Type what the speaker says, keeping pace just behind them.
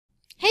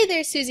Hey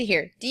there, Susie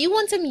here. Do you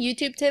want some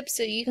YouTube tips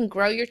so you can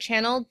grow your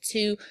channel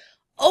to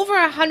over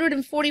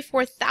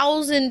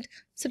 144,000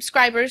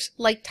 subscribers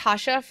like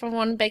Tasha from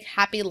One Big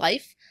Happy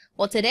Life?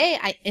 Well, today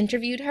I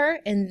interviewed her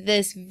in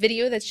this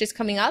video that's just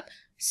coming up.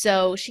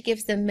 So she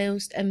gives the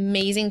most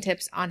amazing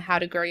tips on how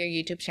to grow your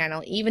YouTube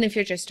channel, even if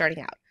you're just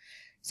starting out.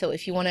 So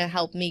if you want to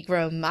help me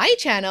grow my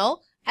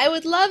channel, I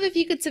would love if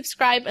you could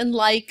subscribe and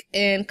like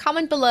and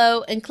comment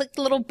below and click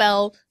the little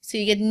bell so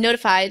you get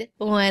notified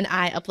when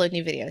I upload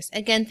new videos.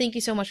 Again, thank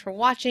you so much for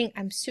watching.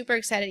 I'm super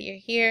excited you're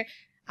here.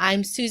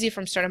 I'm Susie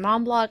from Start a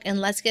Mom Blog,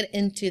 and let's get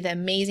into the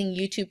amazing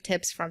YouTube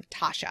tips from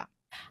Tasha.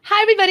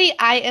 Hi everybody,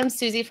 I am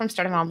Susie from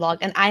Start a Mom Blog,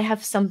 and I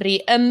have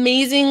somebody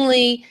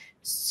amazingly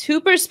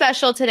super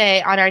special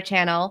today on our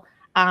channel.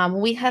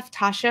 We have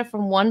Tasha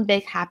from One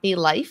Big Happy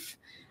Life.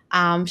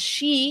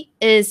 She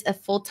is a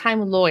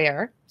full-time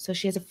lawyer, so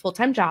she has a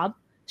full-time job.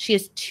 She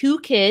has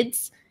 2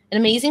 kids, an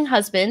amazing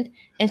husband,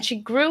 and she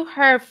grew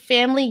her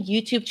family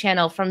YouTube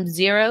channel from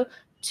 0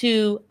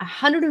 to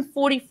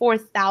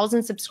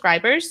 144,000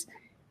 subscribers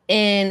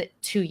in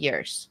 2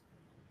 years,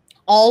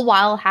 all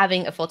while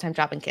having a full-time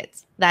job and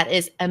kids. That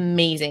is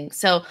amazing.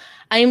 So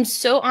I am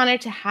so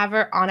honored to have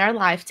her on our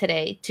live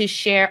today to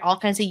share all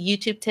kinds of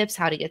YouTube tips,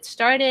 how to get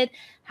started,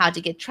 how to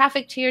get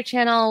traffic to your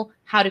channel,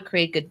 how to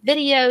create good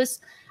videos.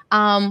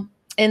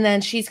 And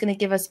then she's going to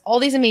give us all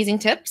these amazing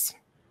tips.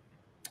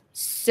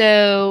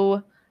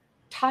 So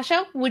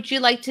Tasha, would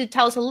you like to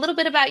tell us a little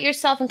bit about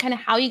yourself and kind of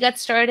how you got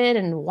started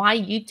and why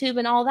YouTube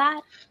and all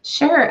that?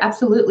 Sure,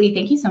 absolutely.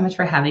 Thank you so much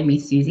for having me,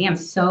 Susie. I'm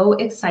so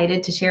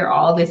excited to share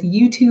all this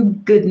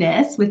YouTube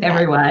goodness with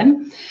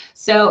everyone.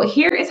 So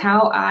here is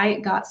how I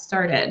got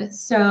started.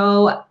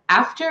 So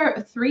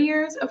after 3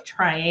 years of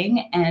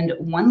trying and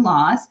 1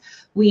 loss,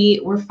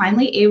 we were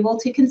finally able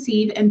to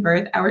conceive and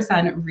birth our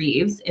son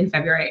Reeves in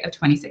February of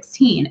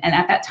 2016. And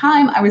at that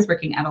time, I was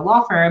working at a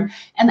law firm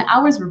and the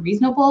hours were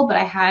reasonable, but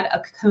I had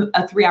a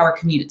 3-hour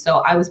commute. So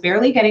I was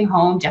barely getting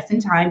home just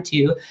in time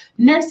to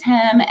nurse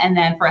him and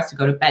then for us to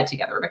go to bed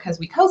together because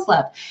we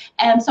co-slept.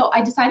 And so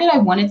I decided I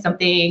wanted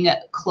something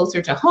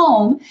closer to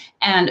home.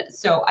 And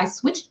so I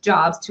switched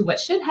jobs to what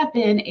should have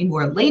been a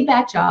more laid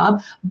back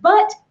job,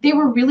 but they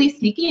were really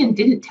sneaky and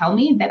didn't tell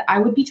me that I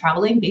would be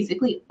traveling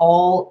basically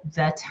all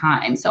the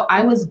time. So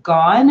I was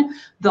gone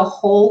the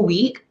whole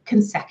week,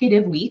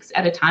 consecutive weeks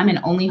at a time, and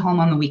only home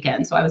on the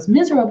weekend. So I was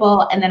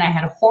miserable. And then I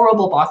had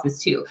horrible bosses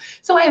too.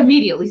 So I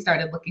immediately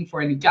started looking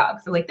for a new job.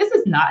 So like, this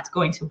is not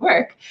going to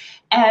work.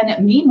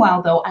 And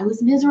meanwhile, though, I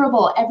was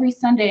miserable. Every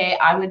Sunday,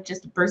 I would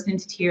just burst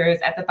into tears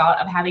at the thought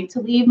of having to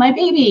leave my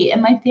baby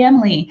and my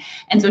family.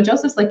 And so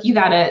Joseph's like,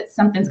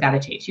 something's gotta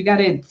change. You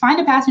gotta find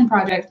a passion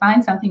project,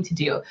 find something to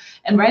do.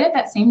 And right at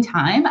that same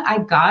time, I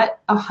got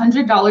a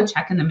 $100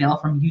 check in the mail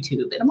from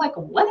YouTube. And I'm like,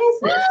 what is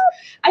this?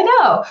 I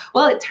know.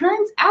 Well, it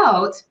turns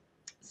out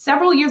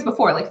several years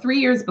before, like 3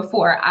 years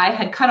before, I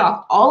had cut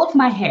off all of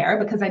my hair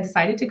because I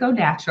decided to go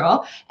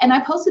natural. And I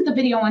posted the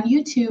video on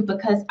YouTube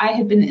because I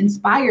had been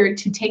inspired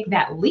to take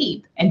that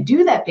leap and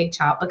do that big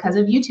chop because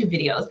of YouTube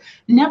videos,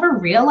 never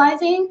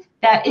realizing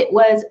that it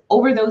was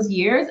over those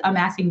years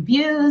amassing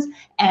views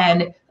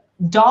and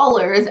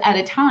dollars at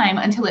a time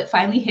until it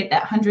finally hit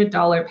that $100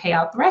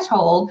 payout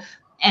threshold.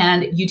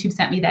 And YouTube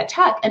sent me that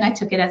check and I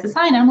took it as a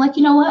sign. And I'm like,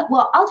 you know what?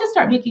 Well, I'll just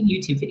start making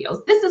YouTube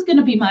videos. This is going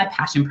to be my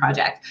passion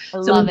project.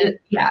 So in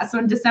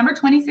December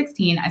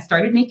 2016, I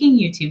started making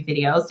YouTube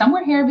videos. Some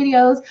were hair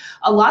videos.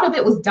 A lot of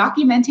it was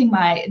documenting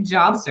my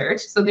job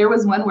search. So there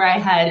was one where I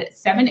had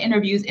 7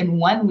 interviews in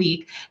 1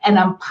 week and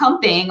I'm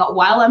pumping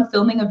while I'm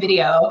filming a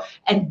video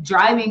and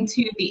driving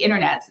to the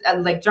internet,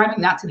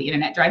 driving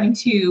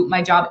to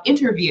my job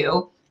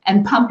interview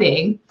and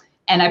pumping.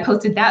 And I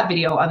posted that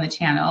video on the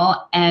channel.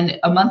 And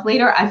a month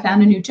later, I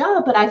found a new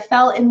job, but I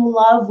fell in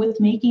love with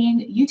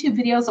making YouTube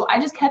videos. So I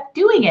just kept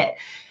doing it.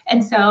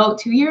 And so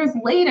 2 years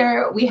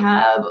later, we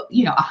have,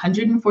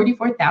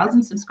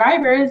 144,000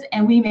 subscribers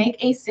and we make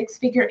a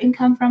 6-figure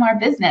income from our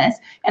business.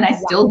 And I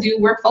still do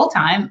work full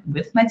time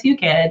with my 2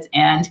 kids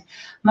and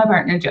my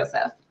partner,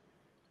 Joseph.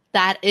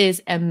 That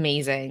is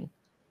amazing.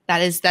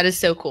 That is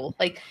so cool.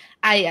 Like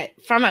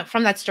from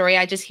that story,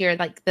 I just hear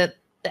like the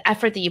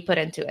effort that you put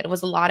into it. It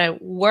was a lot of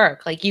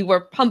work. Like you were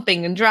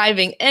pumping and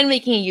driving and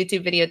making a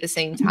YouTube video at the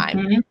same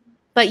time,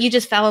 but you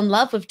just fell in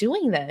love with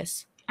doing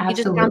this.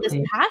 Absolutely. You just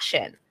found this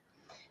passion.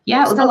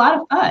 Yeah, it was a lot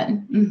of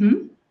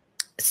fun.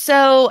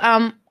 So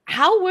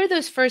how were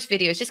those first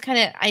videos? Just kind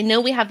of, I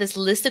know we have this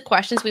list of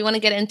questions we want to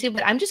get into,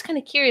 but I'm just kind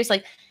of curious,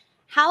 like,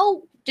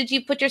 how did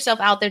you put yourself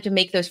out there to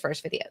make those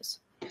first videos?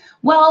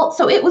 Well,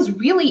 so it was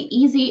really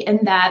easy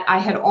in that I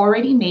had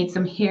already made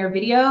some hair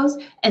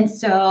videos. And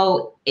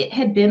so it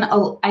had been,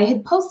 I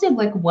had posted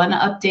like 1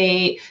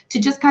 update to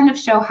just kind of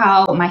show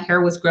how my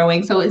hair was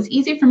growing. So it's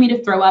easy for me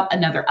to throw up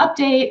another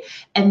update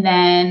and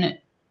then,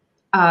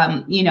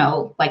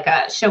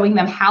 showing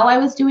them how I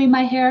was doing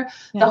my hair.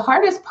 Yeah. The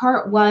hardest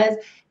part was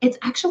it's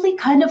actually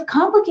kind of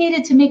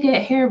complicated to make a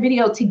hair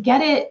video to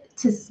get it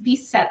to be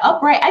set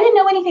up right. I didn't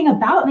know anything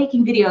about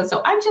making videos.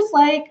 So I'm just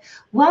like,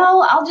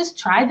 well, I'll just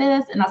try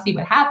this and I'll see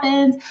what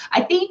happens.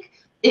 I think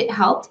it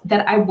helped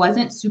that I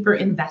wasn't super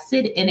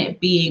invested in it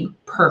being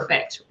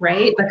perfect,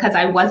 right? Because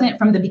I wasn't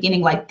from the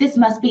beginning like, this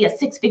must be a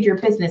 6-figure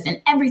business and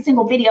every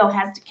single video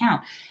has to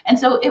count. And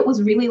so it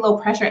was really low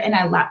pressure. And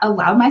I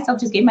allowed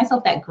myself, just gave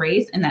myself that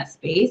grace and that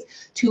space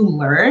to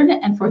learn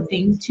and for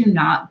things to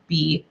not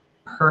be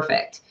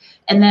perfect.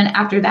 And then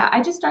after that,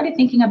 I just started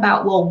thinking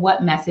about, well,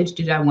 what message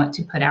did I want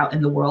to put out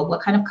in the world?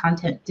 What kind of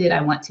content did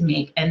I want to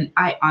make? And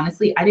I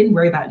honestly, I didn't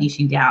worry about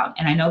niching down.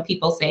 And I know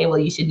people say, well,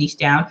 you should niche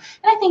down.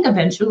 And I think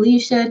eventually you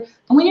should.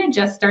 And when you're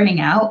just starting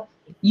out,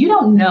 you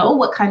don't know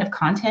what kind of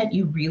content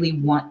you really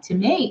want to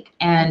make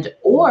and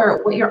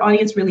or what your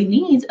audience really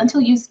needs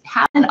until you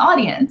have an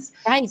audience.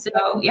 Right.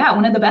 So yeah,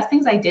 one of the best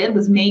things I did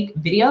was make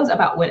videos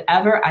about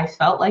whatever I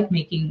felt like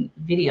making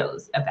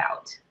videos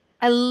about.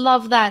 I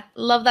love that.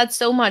 Love that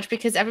so much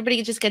because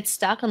everybody just gets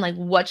stuck on like,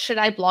 what should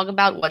I blog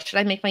about? What should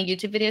I make my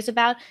YouTube videos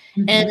about?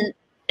 Mm-hmm. And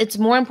it's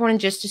more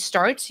important just to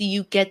start so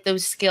you get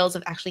those skills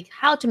of actually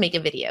how to make a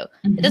video.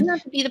 Mm-hmm. It doesn't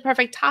have to be the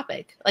perfect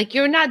topic. Like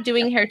you're not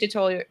doing hair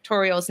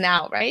tutorials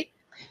now, right?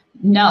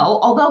 No,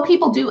 although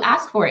people do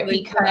ask for it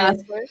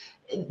because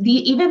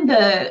even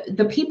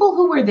the people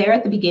who were there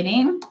at the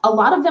beginning, a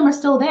lot of them are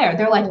still there.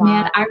 They're like,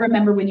 man, I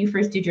remember when you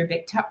first did your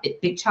big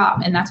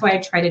chop. And that's why I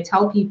try to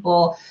tell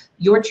people,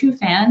 your true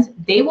fans,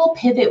 they will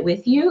pivot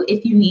with you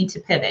if you need to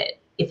pivot.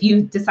 If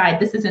you decide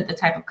this isn't the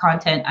type of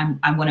content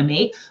I want to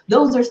make,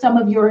 those are some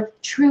of your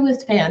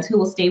truest fans who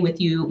will stay with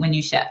you when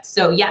you shift.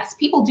 So yes,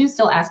 people do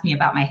still ask me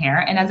about my hair.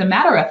 And as a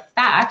matter of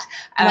fact,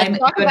 let's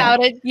talk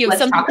about it. You have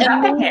something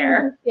about the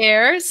hair.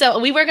 Share. So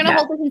we were going to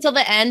hold this until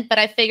the end, but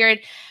I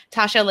figured,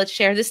 Tasha, let's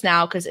share this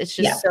now because it's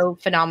just so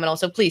phenomenal.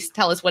 So please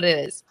tell us what it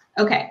is.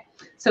 Okay.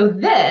 So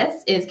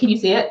this is, can you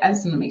see it? I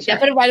just want to make sure. Yeah,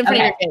 put it right in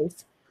front of your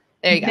face.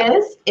 There you go.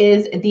 This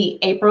is the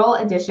April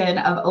edition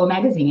of O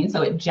Magazine.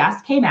 So it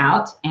just came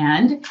out,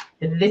 and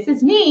this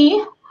is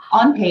me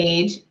on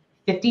page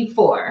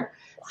 54.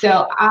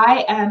 So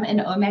I am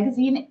an O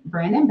Magazine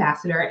brand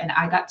ambassador, and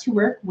I got to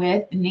work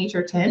with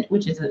Nature Tint,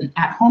 which is an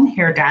at-home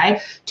hair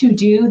dye, to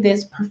do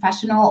this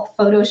professional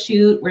photo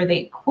shoot where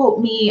they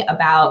quote me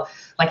about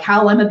like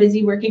how I'm a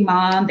busy working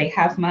mom. They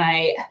have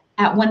my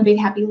at One Big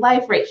Happy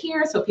Life right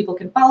here so people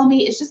can follow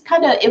me. It's just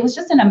it was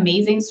just an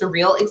amazing,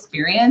 surreal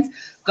experience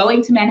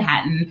going to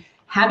Manhattan,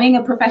 having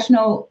a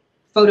professional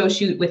photo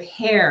shoot with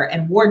hair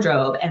and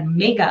wardrobe and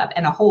makeup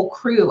and a whole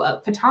crew,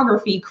 a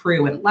photography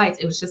crew and lights.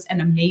 It was just an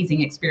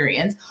amazing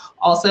experience.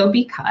 Also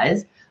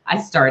because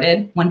I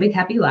started One Big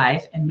Happy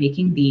Life and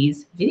making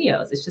these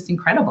videos. It's just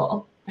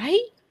incredible. Right?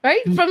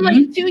 Right? Mm-hmm. From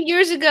like 2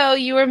 years ago,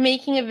 you were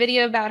making a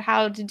video about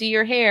how to do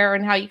your hair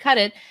and how you cut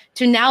it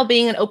to now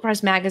being in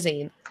Oprah's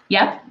magazine.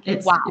 Yep.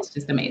 It's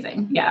just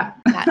amazing. Yeah.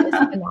 That is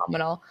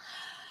phenomenal.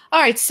 All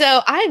right.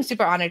 So I am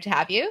super honored to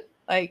have you.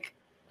 Like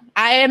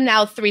I am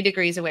now 3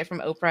 degrees away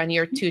from Oprah and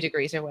you're 2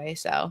 degrees away.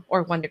 So,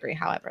 or 1 degree,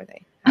 however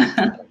they.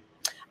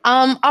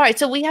 All right.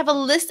 So we have a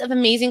list of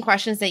amazing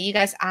questions that you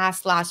guys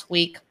asked last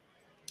week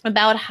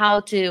about how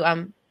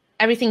to,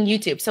 everything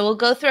YouTube. So we'll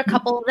go through a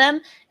couple of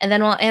them and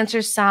then we'll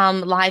answer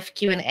some live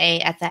Q&A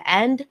at the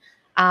end.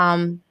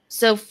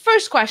 So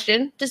first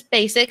question, just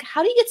basic,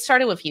 how do you get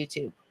started with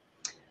YouTube?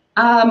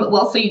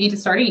 Well, so you need to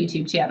start a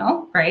YouTube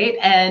channel, right?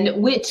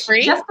 And which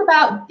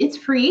it's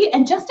free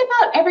and just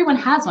about everyone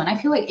has one. I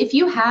feel like if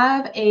you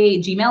have a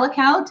Gmail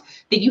account,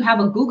 that you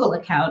have a Google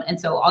account. And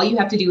so all you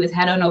have to do is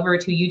head on over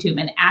to YouTube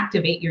and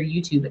activate your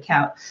YouTube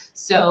account.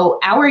 So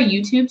our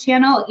YouTube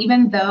channel,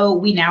 even though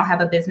we now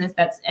have a business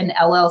that's an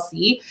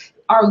LLC,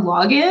 our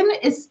login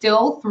is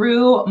still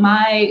through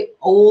my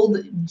old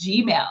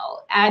Gmail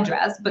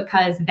address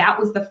because that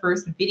was the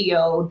first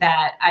video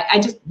that I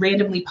just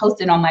randomly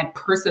posted on my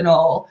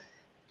personal,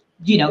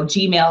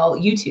 Gmail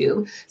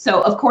YouTube.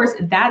 So of course,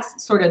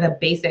 that's sort of the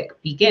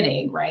basic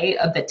beginning, right,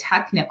 of the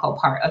technical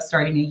part of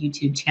starting a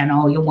YouTube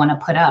channel. You'll want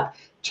to put up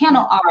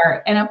channel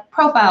art and a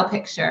profile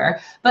picture,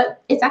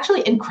 but it's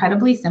actually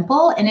incredibly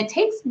simple and it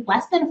takes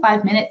less than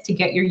 5 minutes to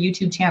get your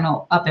YouTube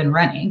channel up and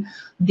running.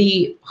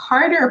 The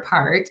harder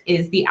part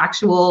is the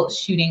actual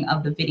shooting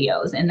of the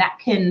videos, and that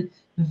can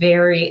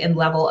vary in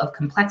level of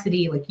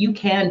complexity. Like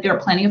there are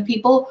plenty of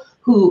people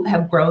who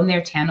have grown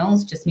their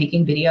channels just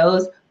making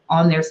videos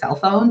on their cell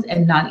phones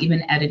and not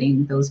even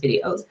editing those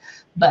videos.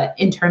 But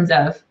in terms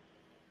of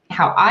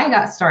how I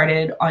got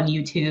started on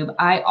YouTube,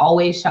 I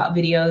always shot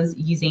videos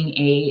using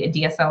a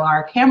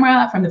DSLR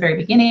camera from the very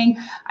beginning.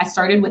 I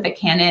started with a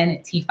Canon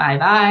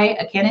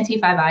T5i. A Canon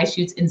T5i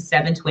shoots in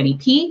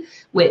 720p,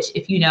 which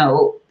if you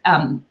know,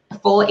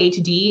 full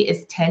HD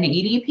is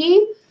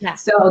 1080p. Yeah.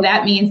 So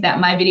that means that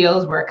my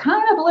videos were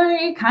kind of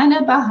blurry, kind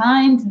of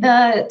behind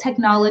the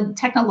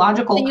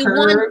technological curve.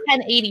 You want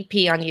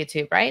 1080p on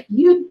YouTube, right?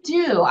 You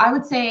do. I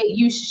would say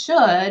you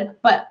should.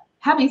 But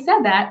having said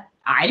that,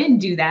 I didn't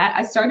do that.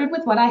 I started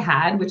with what I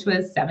had, which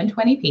was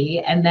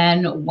 720p. And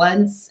then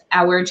once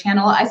our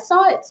channel, I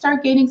saw it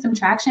start gaining some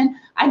traction,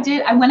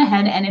 I went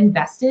ahead and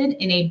invested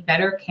in a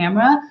better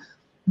camera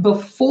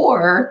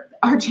before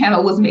our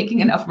channel was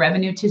making enough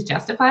revenue to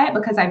justify it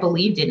because I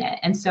believed in it.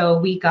 And so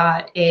we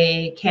got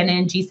a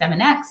Canon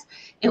G7X.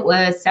 It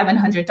was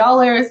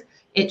 $700.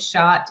 It's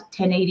shot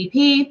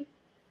 1080p.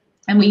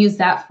 And we use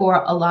that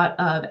for a lot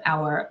of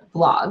our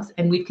vlogs.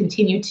 And we've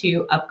continued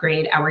to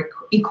upgrade our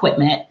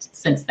equipment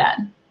since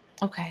then.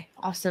 Okay,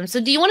 awesome.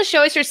 So do you want to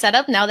show us your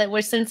setup now that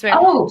since we're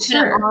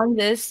sure. on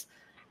this?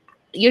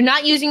 You're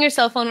not using your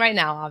cell phone right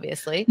now,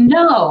 obviously.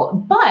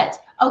 No, but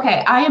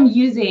okay, I am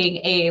using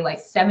a like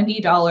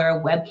 $70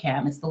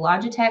 webcam. It's the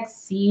Logitech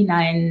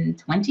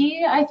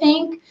C920, I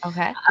think.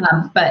 Okay.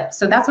 But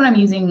so that's what I'm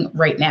using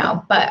right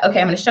now. But okay,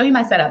 I'm going to show you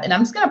my setup, and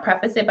I'm just going to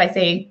preface it by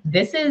saying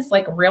this is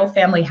like a real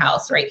family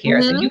house right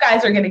here. So you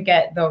guys are going to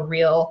get the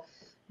real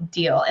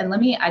deal. And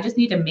I just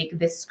need to make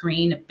this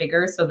screen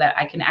bigger so that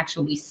I can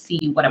actually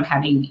see what I'm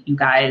having you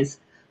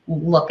guys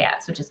look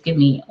at. So just give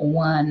me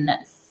 1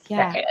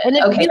 second. And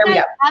if okay, you here we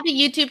guys go. have a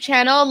YouTube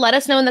channel, let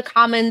us know in the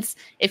comments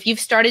if you've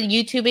started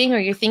YouTubing or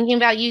you're thinking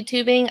about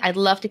YouTubing. I'd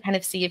love to kind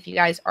of see if you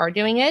guys are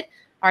doing it.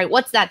 All right,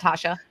 what's that,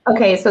 Tasha?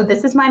 Okay, so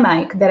this is my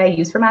mic that I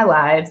use for my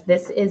lives.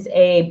 This is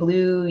a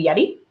Blue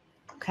Yeti.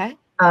 Okay.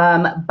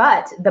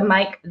 But the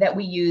mic that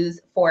we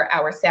use for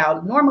our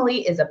sound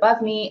normally is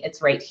above me.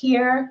 It's right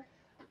here.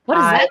 What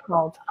is that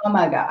called? Oh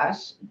my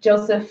gosh,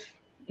 Joseph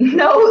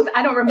knows.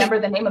 I don't remember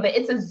the name of it.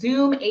 It's a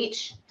Zoom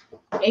H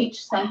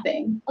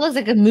something. It looks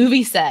like a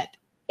movie set.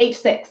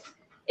 H6.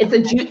 It's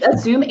a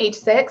Zoom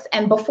H6.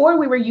 And before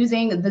we were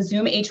using the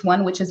Zoom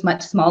H1, which is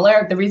much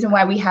smaller. The reason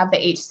why we have the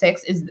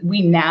H6 is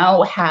we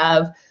now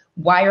have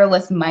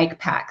wireless mic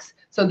packs.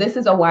 So this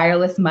is a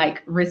wireless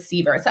mic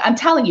receiver. So I'm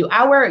telling you,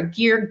 our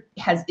gear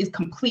is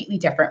completely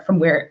different from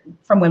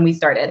when we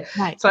started.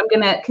 Right. So I'm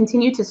gonna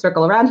continue to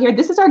circle around here.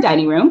 This is our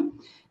dining room.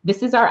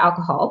 This is our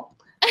alcohol.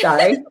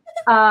 Sorry.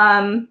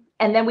 And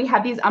then we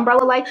have these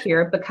umbrella lights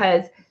here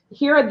because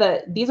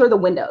these are the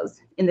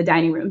windows in the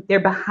dining room. They're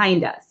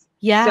behind us.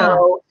 Yeah.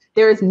 So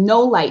there is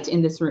no light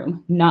in this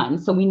room, none.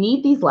 So we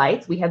need these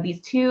lights. We have these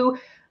 2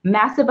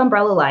 massive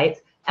umbrella lights.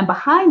 And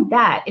behind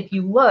that, if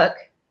you look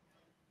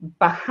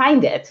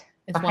behind it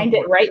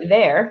right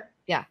there,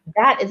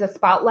 that is a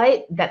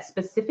spotlight that's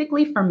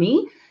specifically for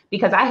me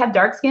because I have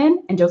dark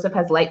skin and Joseph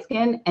has light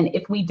skin. And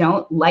if we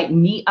don't light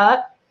me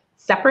up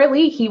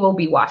separately, he will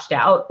be washed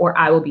out or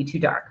I will be too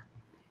dark.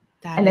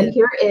 And then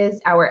here is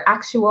our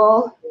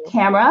actual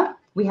camera.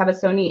 We have a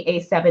Sony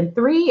a7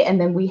 III, and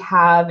then we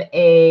have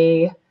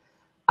a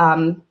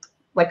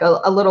like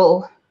a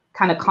little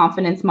kind of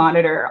confidence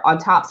monitor on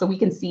top so we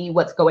can see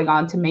what's going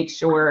on to make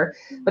sure,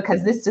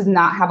 because this does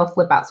not have a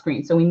flip out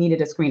screen. So we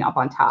needed a screen up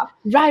on top.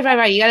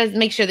 Right. You got to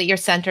make sure that you're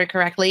centered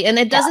correctly. And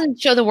it doesn't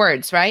show the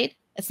words, right?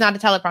 It's not a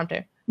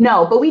teleprompter.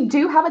 No, but we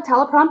do have a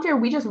teleprompter.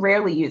 We just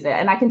rarely use it.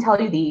 And I can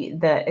tell you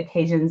the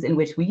occasions in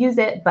which we use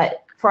it.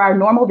 But for our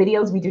normal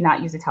videos, we do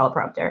not use a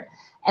teleprompter.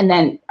 And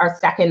then our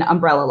second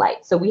umbrella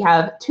light. So we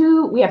have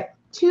 2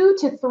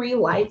 to 3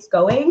 lights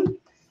going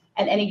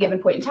at any given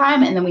point in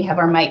time. And then we have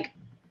our mic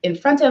in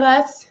front of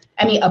us,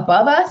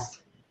 above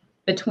us,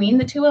 between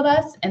the 2 of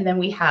us. And then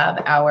we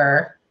have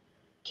our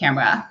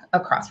camera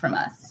across from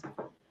us.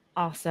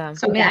 Awesome.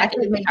 So I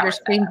can make your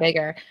screen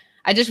bigger.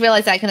 I just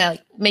realized I can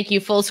make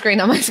you full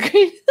screen on my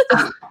screen.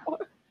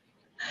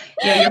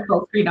 Yeah, you're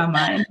full screen on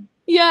mine.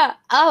 Yeah.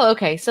 Oh,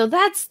 okay. So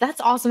that's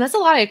awesome. That's a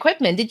lot of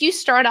equipment. Did you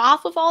start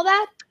off with all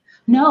that?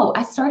 No,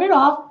 I started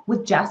off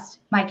with just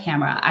my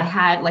camera. I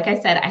had, like I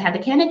said, I had the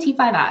Canon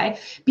T5i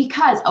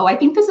because, I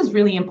think this is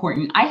really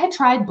important. I had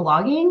tried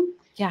blogging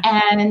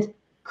and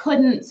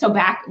couldn't, so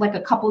back like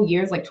a couple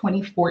years, like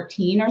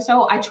 2014 or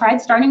so, I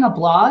tried starting a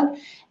blog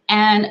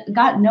and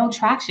got no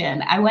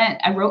traction.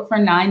 I wrote for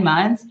 9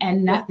 months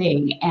and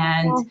nothing.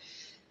 And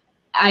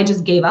I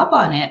just gave up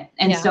on it.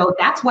 And so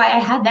that's why I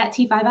had that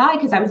T5i,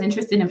 because I was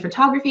interested in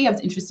photography. I was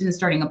interested in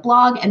starting a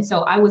blog. And so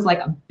I was like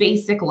a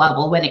basic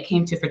level when it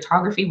came to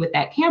photography with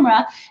that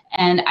camera.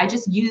 And I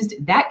just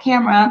used that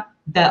camera,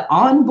 the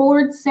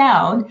onboard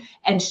sound,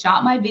 and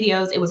shot my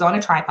videos. It was on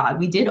a tripod.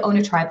 We did own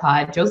a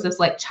tripod, Joseph's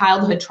like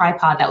childhood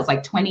tripod that was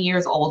like 20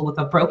 years old with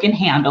a broken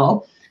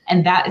handle.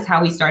 And that is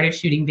how we started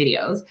shooting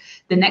videos.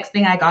 The next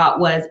thing I got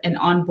was an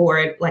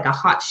onboard, like a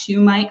hot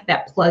shoe mic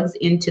that plugs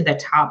into the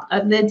top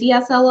of the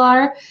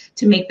DSLR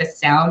to make the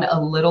sound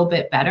a little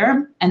bit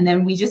better. And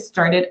then we just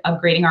started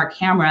upgrading our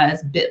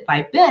cameras bit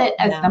by bit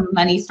as the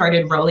money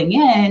started rolling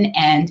in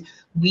and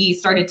we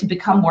started to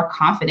become more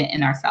confident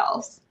in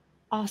ourselves.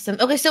 Awesome.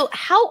 Okay, so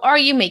how are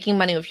you making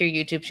money with your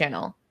YouTube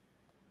channel?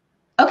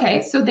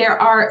 Okay, so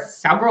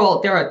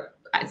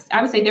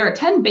I would say there are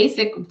 10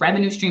 basic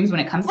revenue streams when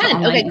it comes to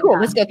online. Okay, cool.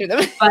 Let's go through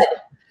them. But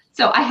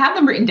so I have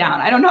them written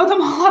down. I don't know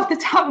them all off the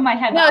top of my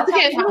head. No, it's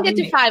okay. If we can get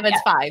to 5,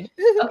 it's fine.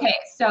 Okay,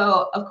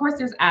 so of course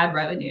there's ad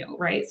revenue,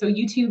 right? So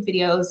YouTube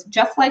videos,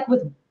 just like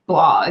with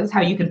blogs, how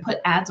you can put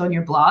ads on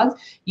your blogs,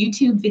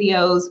 YouTube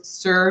videos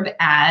serve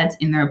ads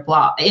in their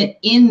blog,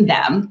 in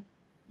them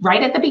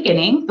right at the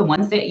beginning, the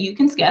ones that you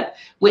can skip,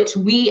 which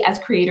we as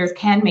creators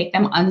can make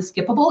them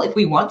unskippable if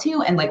we want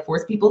to and like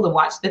force people to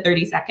watch the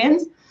 30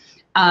 seconds.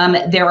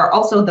 There are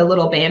also the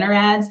little banner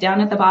ads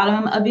down at the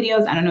bottom of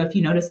videos. I don't know if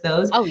you noticed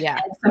those. Oh, yeah.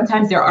 And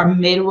sometimes there are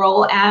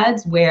mid-roll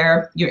ads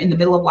where you're in the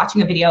middle of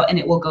watching a video and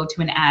it will go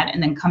to an ad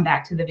and then come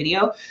back to the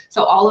video.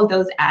 So all of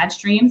those ad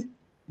streams,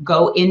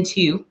 go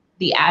into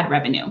the ad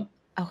revenue.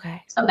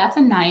 Okay. So that's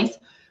a nice,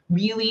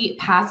 really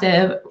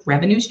passive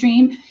revenue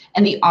stream.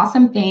 And the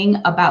awesome thing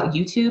about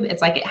YouTube,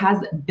 it's like it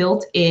has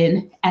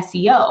built-in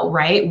SEO,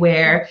 right?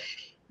 Where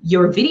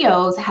your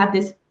videos have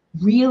this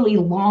really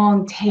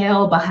long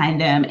tail behind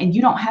them and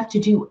you don't have to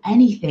do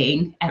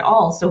anything at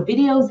all. So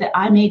videos that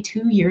I made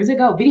 2 years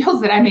ago,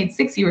 videos that I made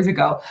 6 years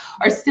ago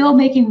are still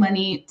making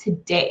money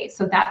today.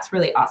 So that's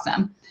really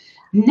awesome.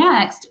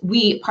 Next,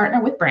 we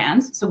partner with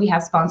brands. So we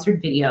have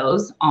sponsored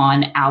videos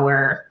on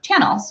our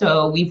channel.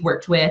 So we've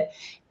worked with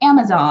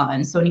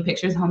Amazon, Sony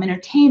Pictures Home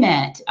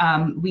Entertainment.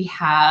 We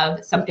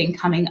have something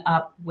coming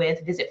up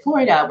with Visit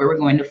Florida, where we're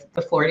going to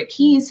the Florida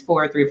Keys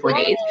for 3 or 4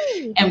 days.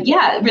 And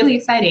yeah, really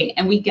exciting.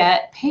 And we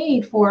get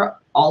paid for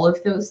all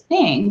of those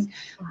things.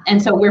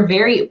 And so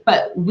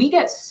we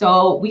get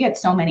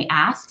so many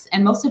asks,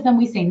 and most of them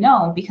we say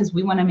no, because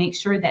we want to make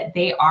sure that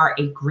they are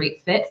a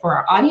great fit for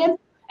our audience.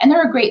 And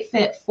they're a great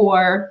fit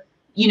for,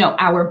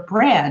 our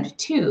brand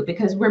too,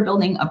 because we're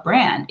building a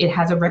brand. It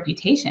has a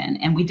reputation,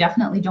 and we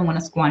definitely don't want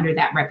to squander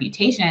that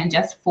reputation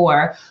just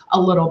for a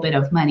little bit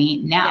of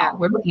money now. Yeah.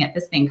 We're looking at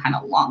this thing kind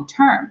of long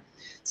term.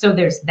 So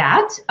there's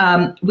that.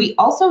 We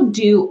also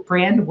do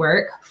brand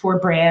work for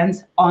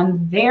brands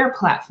on their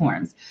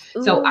platforms.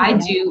 Ooh. So I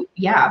do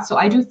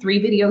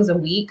 3 videos a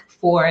week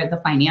for the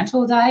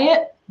Financial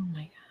Diet. Oh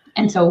my God.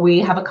 And so we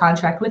have a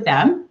contract with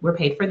them. We're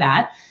paid for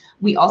that.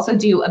 We also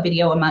do a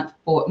video a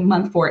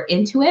month for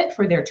Intuit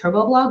for their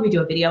Turbo blog. We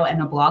do a video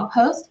and a blog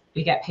post.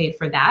 We get paid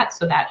for that.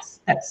 So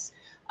that's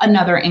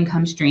another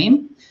income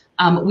stream.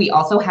 We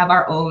also have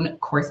our own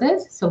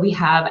courses. So we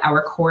have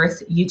our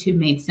course, YouTube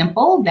Made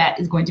Simple, that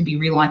is going to be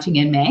relaunching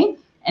in May.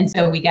 And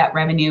so we get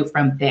revenue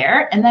from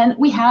there. And then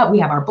we have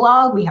our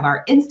blog, we have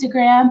our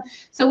Instagram.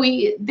 So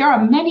there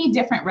are many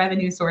different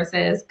revenue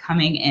sources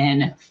coming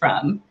in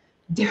from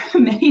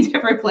many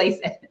different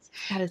places.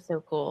 That is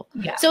so cool.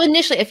 Yeah. So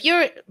initially, if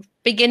you're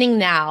beginning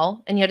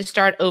now and you had to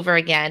start over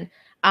again,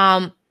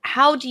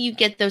 how do you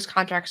get those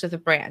contracts with the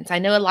brands? I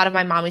know a lot of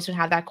my mommies would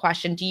have that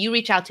question. Do you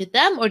reach out to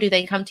them, or do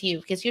they come to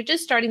you? Because you're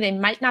just starting, they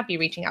might not be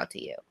reaching out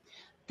to you.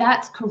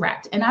 That's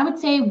correct. And I would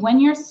say when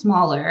you're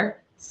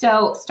smaller,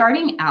 so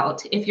starting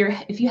out, if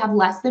you have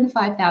less than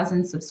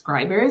 5,000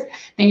 subscribers,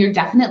 then you're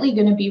definitely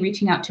going to be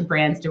reaching out to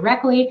brands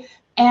directly,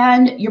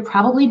 and you're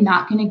probably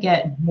not going to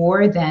get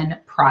more than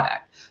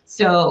product.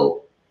 So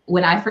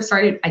when I first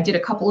started, I did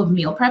a couple of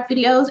meal prep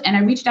videos, and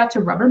I reached out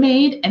to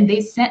Rubbermaid, and they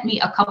sent me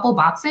a couple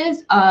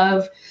boxes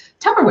of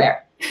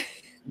Tupperware,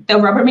 the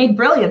Rubbermaid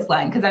Brilliance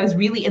line, because I was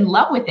really in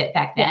love with it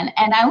back then.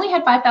 And I only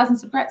had 5,000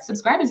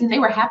 subscribers, and they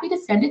were happy to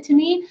send it to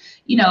me,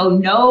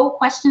 no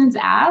questions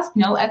asked,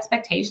 no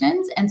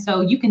expectations. And so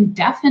you can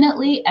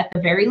definitely, at the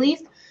very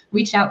least,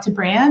 reach out to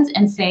brands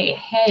and say,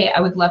 hey, I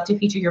would love to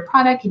feature your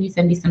product. Can you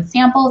send me some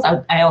samples?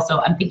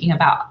 I'm thinking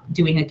about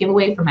doing a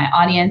giveaway for my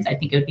audience. I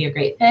think it would be a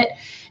great fit.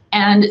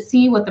 And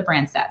see what the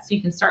brand says. So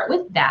you can start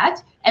with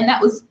that. And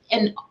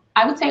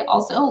I would say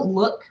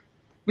also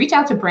reach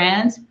out to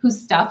brands whose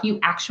stuff you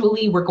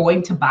actually were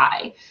going to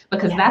buy,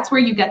 because that's where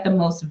you get the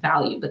most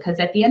value. Because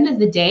at the end of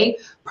the day,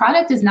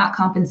 product is not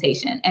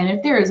compensation. And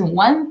if there is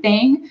one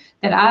thing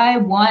that I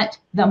want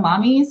the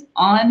mommies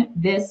on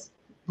this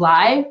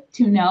live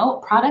to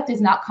know, product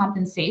is not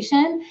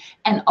compensation.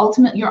 And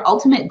your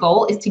ultimate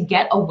goal is to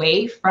get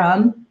away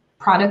from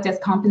product as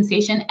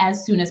compensation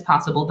as soon as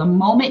possible. The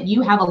moment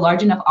you have a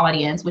large enough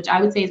audience, which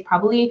I would say is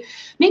probably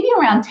maybe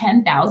around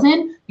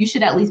 10,000, you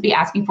should at least be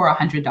asking for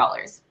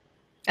 $100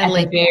 at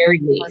the very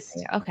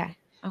least. Okay.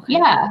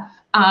 Yeah,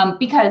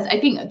 because I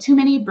think too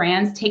many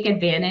brands take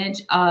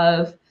advantage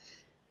of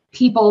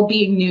people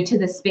being new to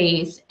the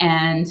space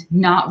and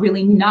not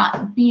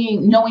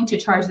knowing to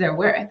charge their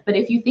worth. But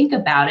if you think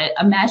about it,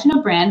 imagine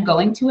a brand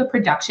going to a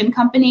production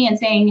company and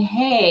saying,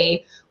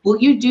 hey, will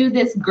you do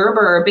this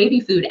Gerber baby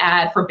food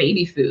ad for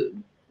baby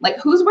food? Like,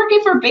 who's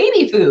working for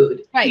baby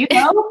food? Right.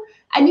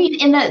 I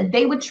mean,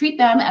 they would treat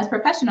them as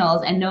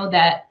professionals and know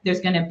that there's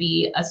going to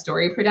be a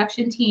story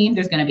production team,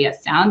 there's going to be a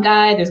sound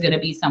guy, there's going to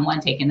be someone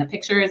taking the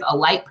pictures, a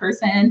light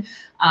person,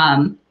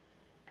 an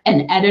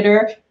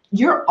editor.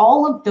 You're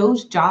all of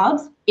those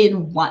jobs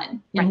in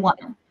one.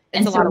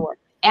 It's a lot of work.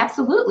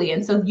 Absolutely.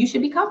 And so you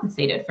should be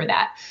compensated for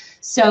that.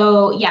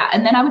 So yeah,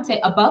 and then I would say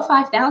above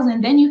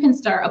 5,000, then you can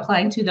start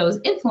applying to those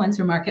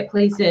influencer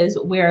marketplaces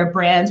where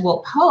brands will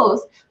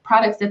post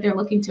products that they're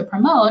looking to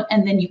promote,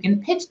 and then you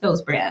can pitch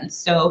those brands.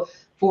 So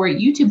for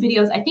YouTube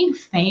videos, I think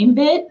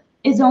FameBit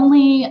is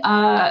only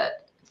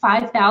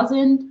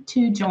 5,000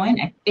 to join,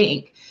 I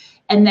think.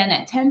 And then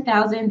at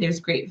 10,000, there's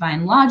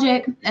Grapevine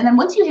Logic. And then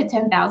once you hit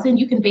 10,000,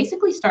 you can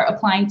basically start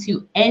applying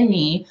to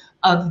any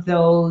of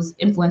those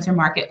influencer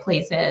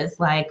marketplaces,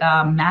 like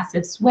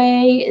Massive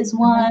Sway is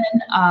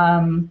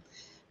one,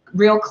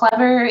 Real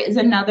Clever is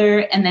another,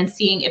 and then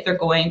seeing if they're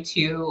going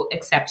to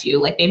accept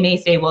you. Like, they may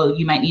say, well,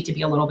 you might need to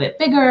be a little bit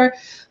bigger,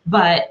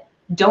 but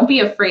don't be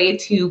afraid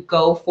to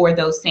go for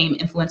those same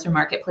influencer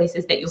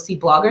marketplaces that you'll see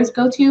bloggers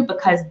go to,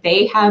 because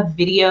they have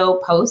video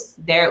posts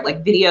there,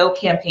 like video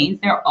campaigns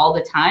there all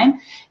the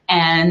time.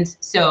 And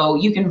so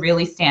you can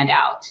really stand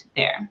out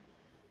there.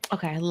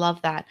 Okay, I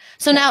love that.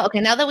 So now, okay,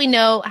 now that we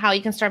know how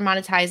you can start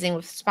monetizing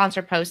with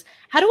sponsored posts,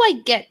 how do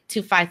I get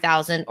to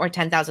 5,000 or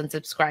 10,000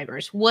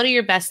 subscribers? What are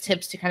your best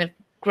tips to kind of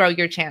grow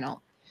your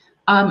channel?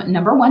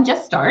 Number one,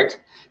 just start.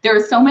 There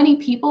are so many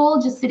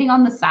people just sitting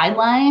on the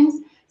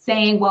sidelines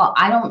saying, well,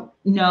 I don't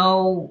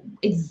know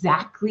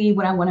exactly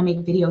what I want to make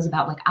videos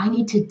about. Like, I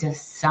need to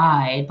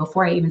decide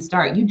before I even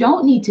start. You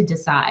don't need to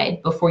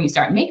decide before you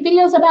start. Make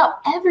videos about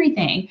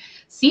everything.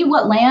 See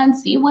what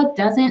lands, see what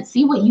doesn't,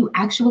 see what you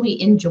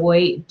actually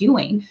enjoy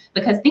doing.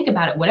 Because think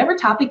about it, whatever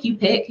topic you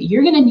pick,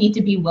 you're going to need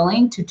to be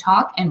willing to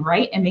talk and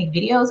write and make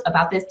videos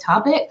about this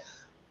topic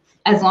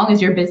as long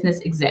as your business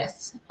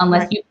exists,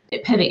 unless Right. you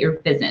pivot your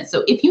business.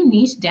 So if you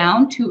niche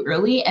down too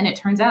early and it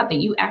turns out that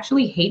you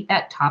actually hate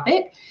that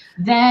topic,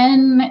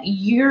 then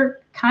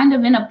you're kind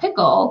of in a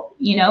pickle,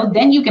 you know,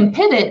 then you can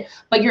pivot,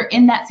 but you're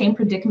in that same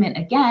predicament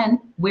again,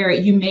 where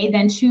you may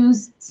then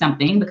choose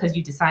something because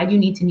you decide you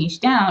need to niche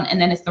down and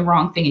then it's the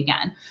wrong thing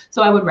again.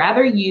 So I would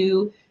rather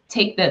you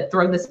take the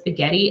throw the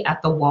spaghetti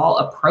at the wall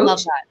Love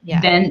approach that. Yeah.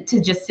 than to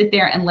just sit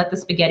there and let the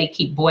spaghetti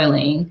keep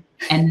boiling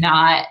and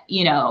not,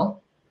 you know,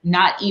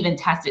 not even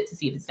test it to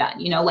see if it's done,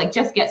 you know, like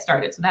just get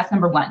started. So that's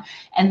number one.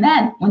 And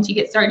then once you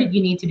get started,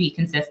 you need to be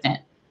consistent.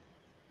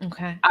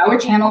 Okay. Our How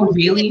channel many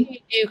videos really, do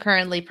you do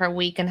currently per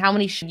week, and how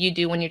many should you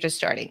do when you're just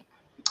starting?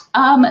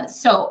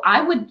 so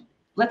I would,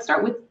 let's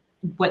start with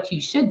what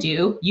you should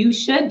do. You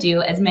should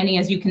do as many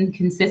as you can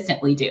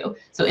consistently do.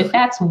 So if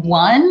that's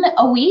one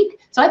a week,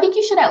 so I think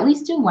you should at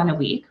least do one a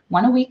week.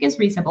 One a week is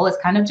reasonable. It's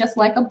kind of just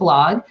like a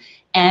blog.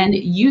 And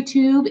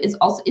YouTube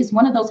is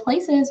one of those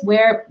places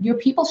where your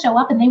people show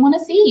up and they want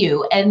to see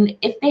you. And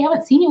if they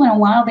haven't seen you in a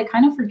while, they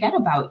kind of forget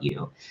about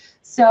you.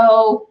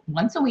 So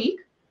once a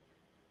week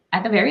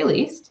at the very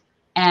least.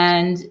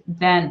 And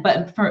then,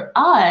 but for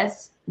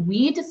us,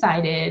 we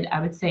decided,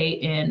 I would say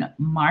in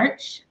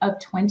March of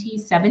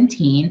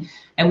 2017,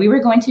 and we were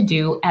going to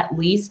do at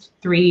least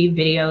 3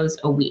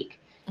 videos a week.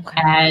 Okay.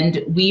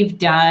 And we've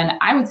done,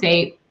 I would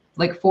say,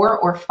 like 4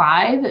 or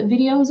 5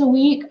 videos a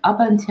week up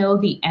until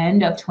the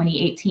end of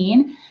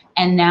 2018.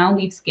 And now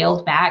we've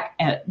scaled back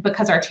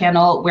because our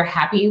channel, we're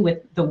happy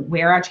with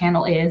where our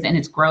channel is and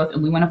its growth.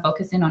 And we want to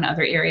focus in on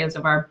other areas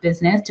of our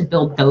business to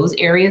build those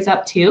areas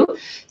up too.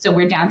 So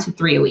we're down to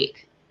 3 a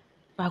week.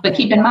 Okay. But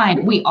keep in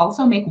mind, we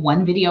also make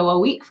 1 video a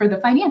week for the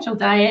financial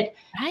diet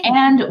Right.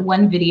 and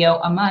 1 video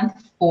a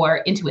month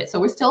for Intuit. So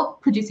we're still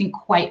producing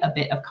quite a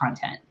bit of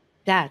content.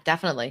 Yeah,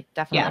 definitely.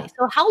 Definitely. Yeah.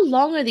 So how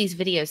long are these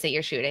videos that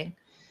you're shooting?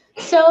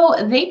 So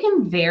they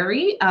can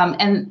vary,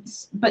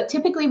 but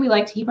typically we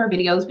like to keep our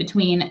videos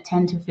between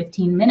 10 to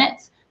 15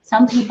 minutes.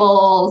 Some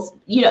people's,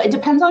 you know, it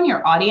depends on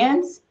your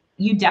audience.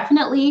 You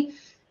definitely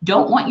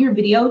don't want your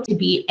video to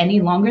be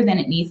any longer than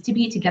it needs to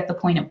be to get the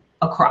point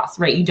across,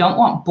 right? You don't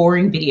want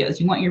boring videos.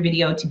 You want your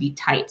video to be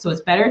tight. So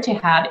it's better to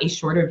have a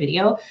shorter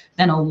video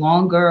than a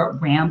longer,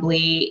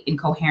 rambly,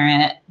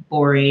 incoherent,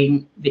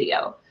 boring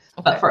video.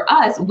 But for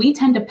us, we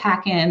tend to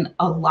pack in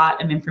a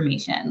lot of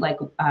information. Like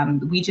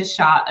we just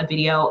shot a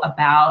video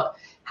about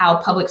how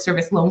public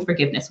service loan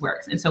forgiveness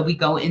works. And so we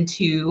go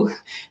into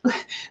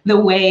the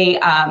way,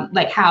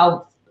 like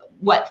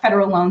what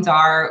federal loans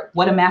are,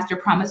 what a master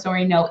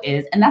promissory note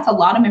is. And that's a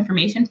lot of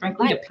information,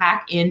 frankly, to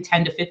pack in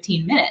 10 to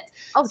 15 minutes.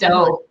 Oh, so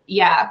definitely.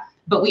 yeah,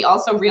 but we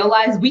also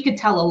realized we could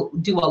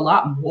do a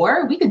lot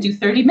more. We could do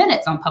 30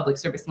 minutes on public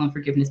service loan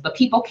forgiveness, but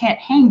people can't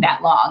hang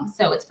that long.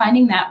 So it's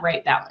finding that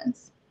right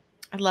balance.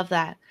 I love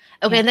that.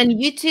 Okay, and then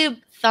YouTube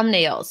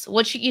thumbnails.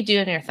 What should you do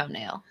in your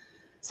thumbnail?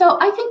 So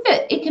I think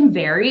that it can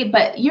vary,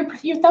 but your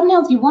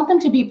thumbnails, you want them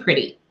to be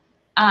pretty.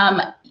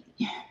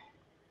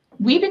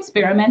 We've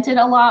experimented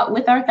a lot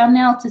with our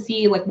thumbnails to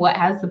see like what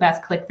has the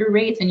best click-through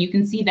rates, and you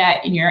can see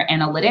that in your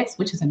analytics,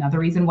 which is another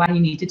reason why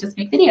you need to just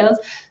make videos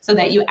so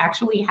that you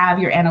actually have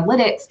your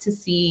analytics to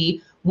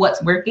see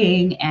what's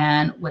working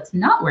and what's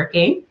not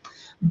working.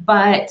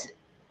 But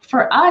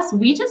for us,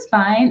 we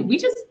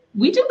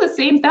do the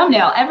same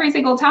thumbnail every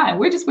single time.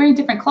 We're just wearing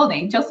different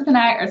clothing. Joseph and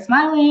I are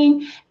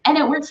smiling and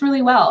it works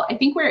really well. I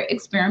think we're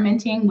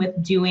experimenting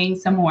with doing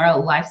some more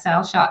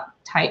lifestyle shot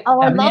type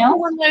thumbnails. I love the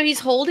one where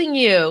he's holding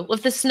you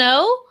with the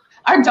snow.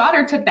 Our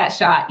daughter took that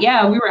shot.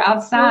 Yeah, we were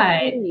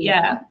outside.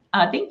 Yeah,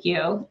 thank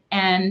you.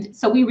 And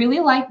so we really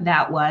like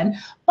that one,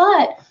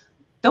 but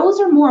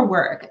those are more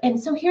work.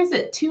 And so here's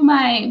it to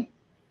my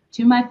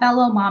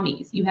fellow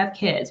mommies. You have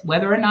kids,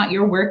 whether or not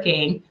you're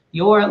working,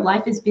 your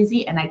life is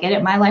busy, and I get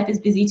it, my life is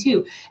busy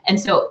too. And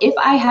so if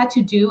I had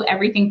to do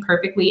everything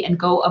perfectly and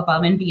go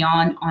above and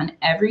beyond on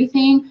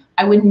everything,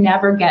 I would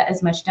never get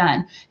as much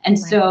done. And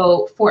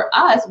so for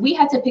us, we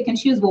had to pick and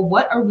choose, well,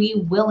 what are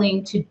we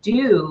willing to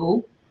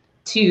do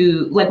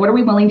what are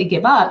we willing to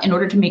give up in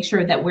order to make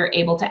sure that we're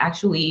able to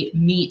actually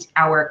meet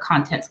our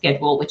content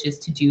schedule, which is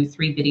to do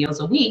 3 videos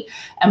a week.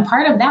 And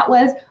part of that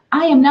was,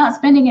 I am not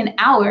spending an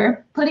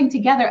hour putting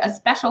together a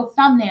special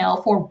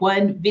thumbnail for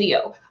 1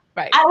 video.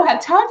 Right. I don't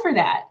have time for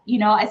that. You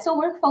know, I still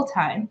work full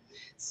time.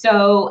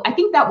 So I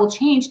think that will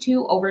change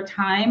too over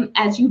time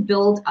as you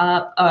build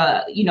up,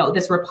 you know,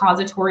 this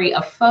repository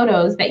of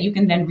photos that you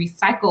can then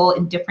recycle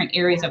in different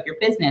areas of your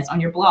business, on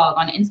your blog,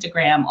 on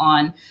Instagram,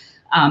 on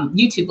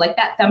YouTube. Like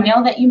that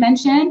thumbnail that you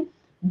mentioned,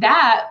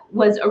 that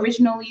was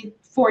originally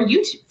for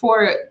YouTube,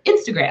 for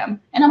Instagram.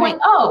 And I'm Right.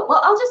 like, oh, well,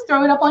 I'll just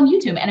throw it up on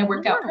YouTube. And it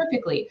worked out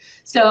perfectly.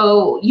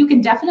 So you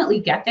can definitely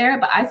get there.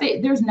 But I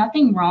say there's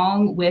nothing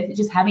wrong with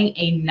just having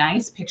a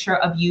nice picture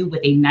of you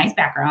with a nice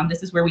background.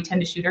 This is where we tend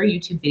to shoot our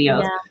YouTube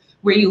videos,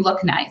 where you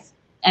look nice.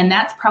 And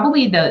that's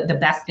probably the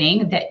best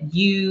thing, that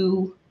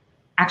you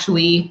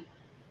actually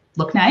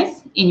look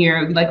nice in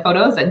your like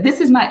photos. Like,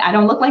 this is my, I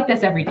don't look like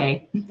this every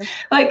day.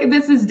 Like,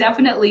 this is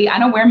definitely, I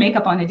don't wear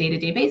makeup on a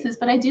day-to-day basis,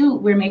 but I do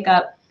wear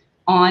makeup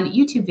on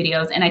YouTube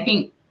videos. And I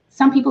think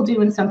some people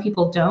do and some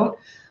people don't.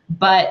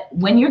 But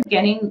when you're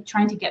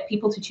trying to get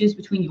people to choose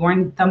between your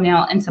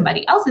thumbnail and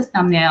somebody else's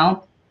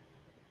thumbnail,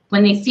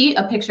 when they see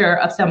a picture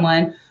of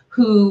someone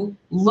who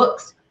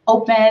looks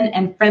open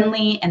and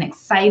friendly and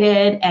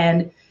excited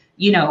and,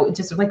 you know,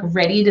 just like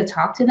ready to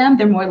talk to them,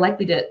 they're more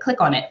likely to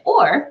click on it.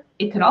 Or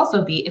it could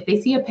also be if they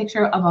see a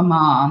picture of a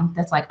mom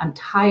that's like, I'm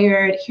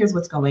tired, here's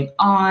what's going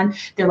on.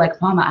 They're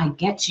like, Mama, I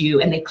get you.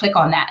 And they click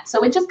on that.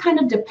 So it just kind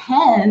of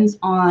depends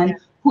on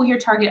who your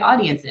target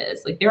audience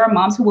is. Like, there are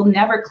moms who will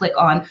never click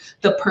on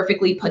the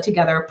perfectly put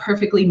together,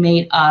 perfectly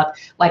made up,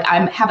 like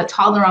I have a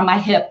toddler on my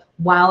hip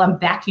while I'm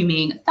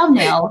vacuuming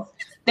thumbnails.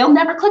 They'll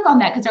never click on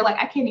that because they're like,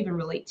 I can't even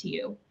relate to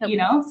you, you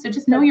know? So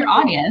just know your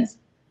audience.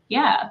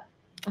 Yeah.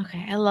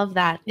 Okay, I love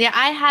that. Yeah,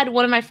 I had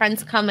one of my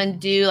friends come and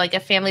do like a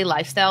family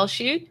lifestyle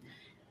shoot,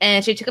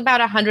 and she took about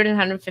 100 and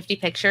 150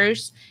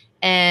 pictures.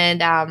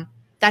 And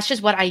that's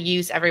just what I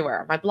use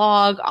everywhere, on my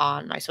blog,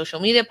 on my social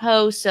media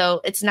posts.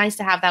 So it's nice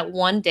to have that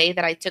one day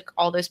that I took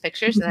all those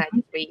pictures and then I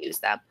just reuse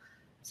them.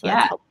 So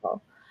that's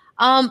helpful.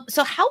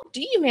 So how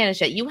do you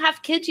manage it? You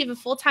have kids, you have a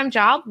full-time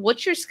job.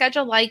 What's your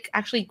schedule like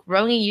actually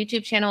growing a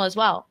YouTube channel as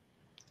well?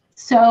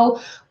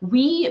 So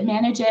we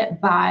manage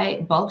it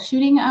by bulk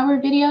shooting our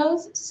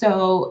videos.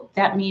 So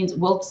that means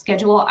we'll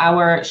schedule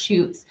our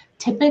shoots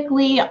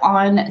typically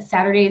on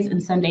Saturdays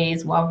and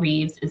Sundays while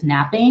Reeves is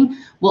napping.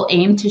 We'll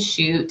aim to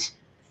shoot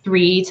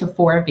 3 to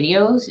 4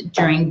 videos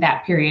during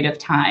that period of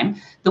time.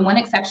 The one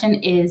exception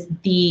is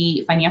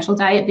the financial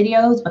diet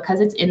videos.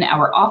 Because it's in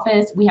our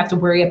office, we have to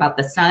worry about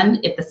the sun.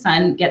 If the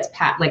sun gets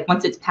past, like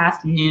once it's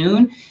past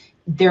noon,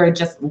 there are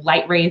just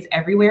light rays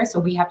everywhere. So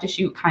we have to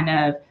shoot kind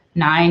of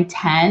 9,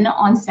 10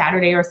 on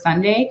Saturday or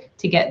Sunday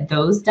to get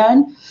those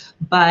done.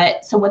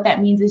 But so what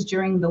that means is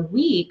during the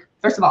week,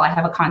 first of all, I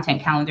have a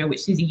content calendar,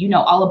 which Susie, you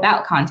know all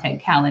about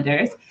content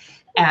calendars.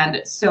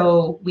 And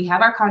so we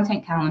have our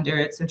content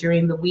calendar. So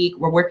during the week,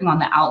 we're working on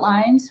the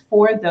outlines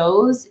for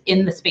those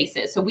in the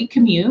spaces. So we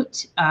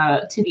commute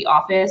to the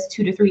office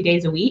 2 to 3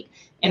 days a week,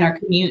 and our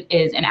commute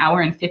is 1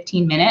 hour and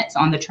 15 minutes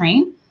on the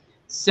train.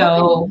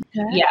 So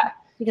yeah.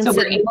 So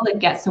we're able to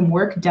get some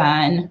work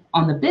done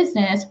on the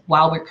business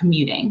while we're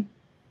commuting.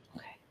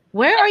 Okay.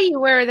 Where are you?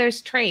 Where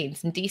there's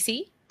trains in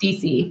DC?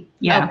 DC,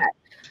 yeah.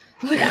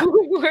 Okay. Yeah.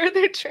 Where are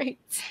there trains?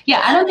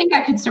 Yeah, I don't think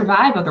I could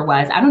survive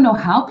otherwise. I don't know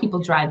how people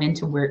drive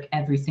into work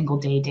every single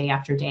day, day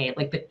after day.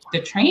 Like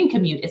the train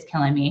commute is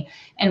killing me.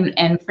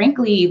 And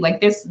frankly,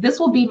 like this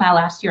will be my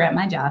last year at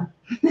my job.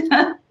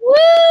 Woo!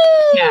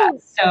 Yeah,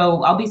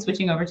 so I'll be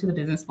switching over to the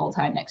business full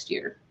time next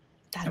year.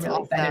 That's I'm really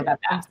awesome. excited about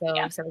that.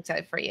 I'm so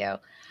excited for you.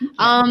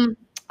 All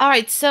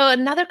right. So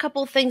another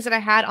couple of things that I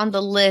had on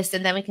the list,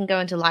 and then we can go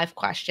into live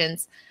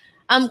questions.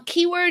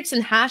 Keywords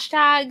and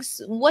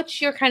hashtags.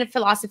 What's your kind of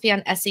philosophy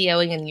on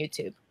SEOing in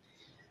YouTube?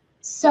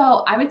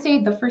 So I would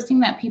say the first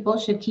thing that people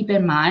should keep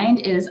in mind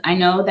is, I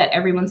know that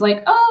everyone's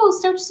like, oh,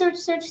 search, search,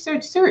 search,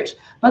 search, search.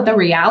 But the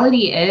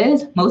reality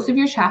is most of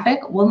your traffic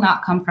will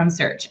not come from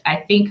search. I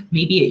think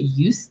maybe it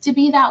used to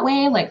be that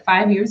way like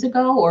 5 years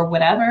ago or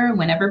whatever,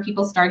 whenever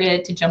people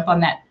started to jump on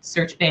that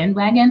search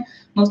bandwagon.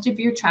 Most of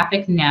your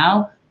traffic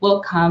now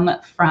will come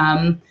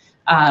from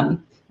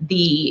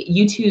the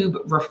YouTube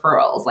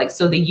referrals, like,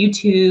 so the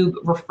YouTube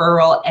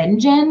referral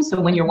engine.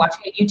 So when you're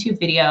watching a YouTube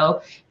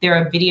video, there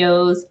are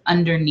videos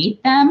underneath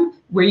them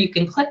where you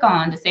can click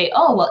on to say,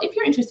 oh, well, if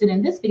you're interested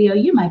in this video,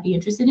 you might be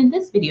interested in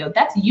this video.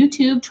 That's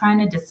YouTube trying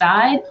to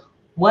decide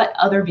what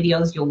other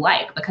videos you'll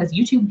like, because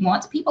YouTube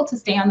wants people to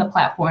stay on the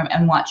platform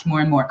and watch more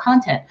and more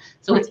content.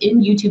 So it's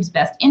in YouTube's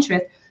best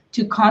interest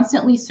to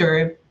constantly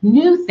serve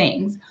new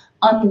things.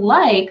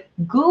 Unlike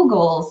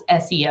Google's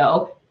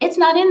SEO, it's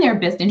not in their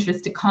best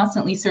interest to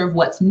constantly serve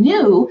what's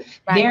new.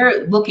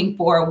 They're looking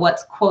for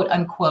what's quote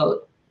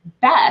unquote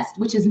best,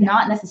 which is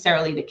not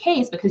necessarily the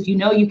case, because you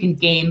know you can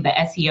game the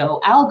SEO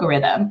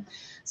algorithm.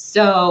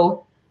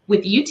 So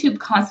with YouTube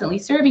constantly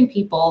serving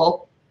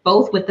people,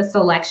 both with the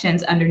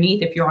selections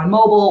underneath if you're on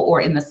mobile, or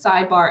in the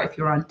sidebar if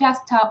you're on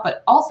desktop,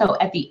 but also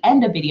at the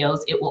end of videos,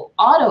 it will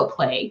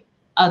autoplay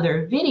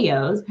other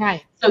videos.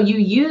 So you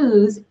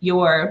use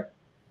your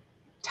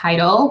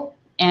title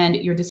and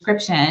your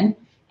description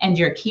and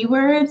your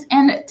keywords,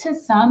 and to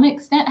some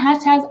extent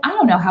hashtags. I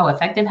don't know how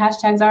effective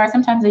hashtags are.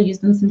 Sometimes I use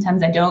them,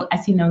 sometimes I don't. I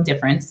see no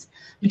difference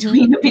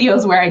between the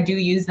videos where I do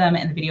use them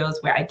and the videos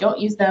where I don't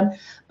use them.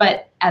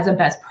 But as a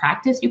best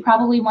practice, you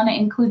probably want to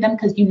include them,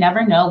 because you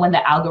never know when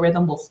the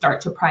algorithm will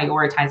start to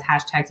prioritize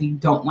hashtags, and you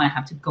don't want to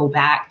have to go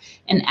back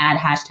and add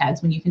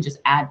hashtags when you can just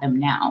add them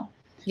now.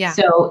 Yeah.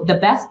 So the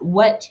best,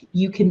 what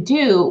you can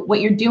do,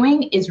 what you're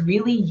doing is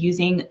really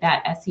using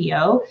that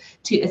SEO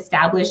to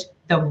establish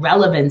the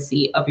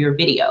relevancy of your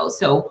video.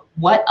 So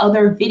what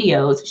other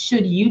videos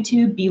should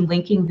YouTube be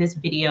linking this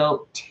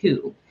video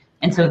to?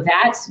 And so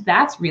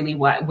that's really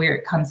where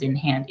it comes in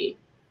handy.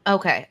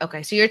 Okay.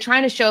 So you're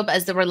trying to show up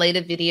as the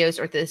related videos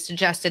or the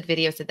suggested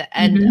videos at the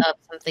end of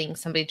something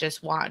somebody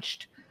just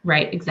watched.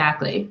 Right,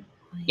 exactly.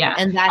 Yeah.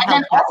 And that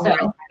helps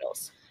also,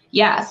 titles.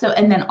 Yeah. So,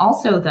 and then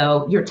also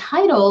though, your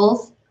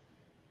titles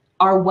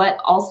are what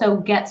also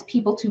gets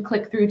people to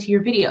click through to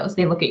your videos.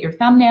 They look at your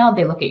thumbnail,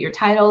 they look at your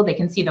title, they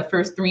can see the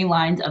first 3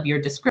 lines of your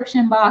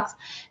description box.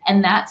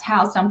 And that's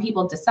how some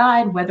people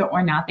decide whether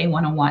or not they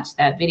want to watch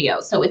that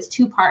video. So it's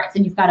 2 parts,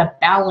 and you've got to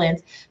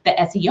balance the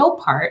SEO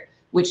part,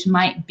 which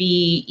might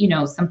be, you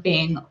know,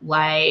 something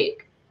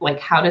like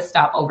how to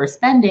stop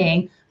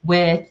overspending,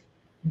 with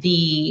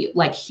the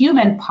like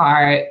human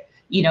part,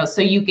 you know,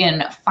 so you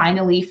can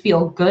finally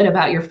feel good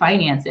about your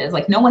finances.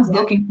 Like no one's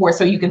looking for,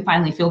 so you can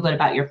finally feel good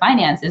about your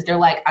finances. They're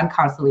like, I'm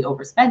constantly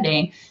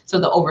overspending. So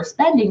the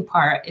overspending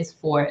part is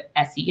for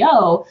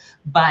SEO,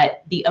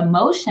 but the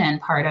emotion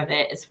part of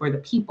it is for the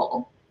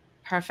people.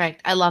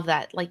 Perfect. I love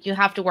that. Like you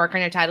have to work on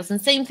your titles, and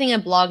same thing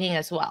in blogging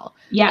as well.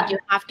 Yeah. Like you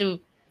have to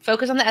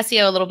focus on the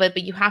SEO a little bit,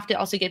 but you have to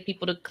also get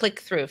people to click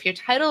through. If your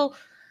title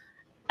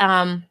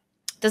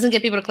doesn't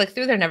get people to click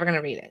through, they're never going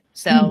to read it.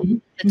 So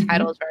the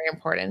title is very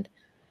important.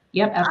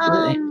 Yep,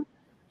 absolutely.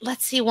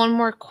 Let's see, one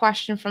more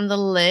question from the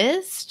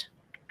list.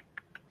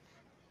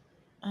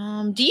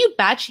 Do you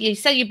batch? You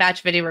said you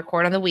batch video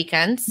record on the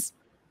weekends.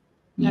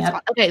 Yeah.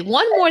 Okay,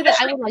 one more that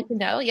I would like to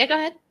know. Yeah, go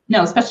ahead.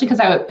 No, especially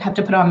because I would have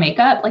to put on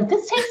makeup. Like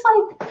this takes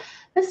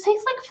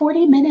like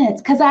 40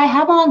 minutes, because I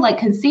have on like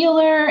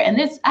concealer, and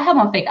I have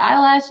on fake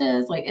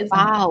eyelashes. Like it's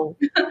wow.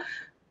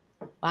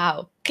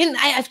 Wow.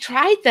 I've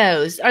tried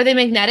those. Are they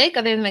magnetic?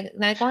 Are they the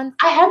magnetic ones?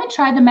 I haven't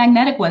tried the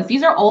magnetic ones.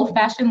 These are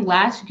old-fashioned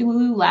lash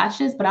glue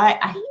lashes, but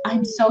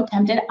I'm so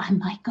tempted. I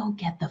might go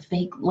get the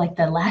fake, like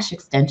the lash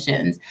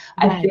extensions.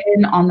 Right. I've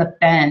been on the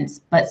fence,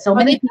 but so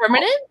many people,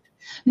 permanent?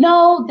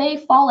 No, they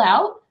fall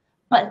out,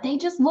 but they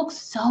just look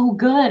so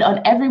good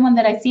on everyone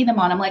that I see them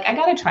on. I'm like, I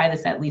gotta try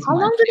this at least once.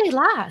 How long do they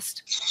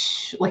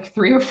last? Like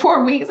 3 or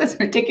 4 weeks. It's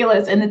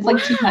ridiculous. And it's like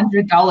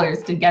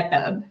 $200 to get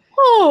them.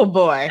 Oh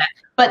boy.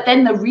 But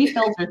then the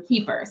refills are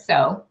cheaper.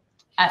 So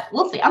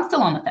we'll see. I'm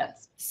still on the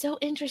fence. So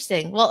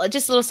interesting. Well,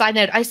 just a little side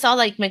note. I saw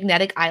like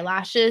magnetic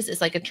eyelashes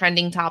is like a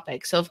trending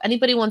topic. So if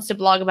anybody wants to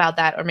blog about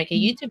that or make a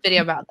YouTube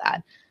video about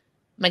that,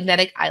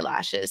 magnetic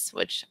eyelashes,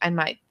 which I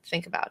might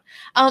think about.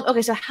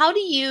 Okay. So how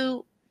do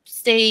you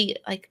stay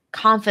like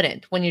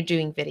confident when you're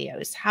doing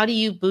videos? How do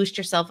you boost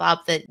yourself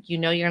up that you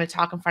know you're going to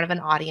talk in front of an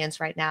audience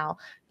right now,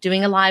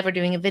 doing a live or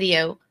doing a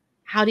video?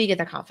 How do you get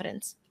that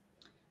confidence?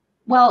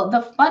 Well,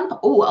 the fun,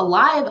 a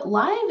live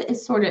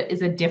is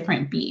is a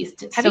different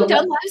beast. Have you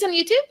done lives on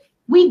YouTube?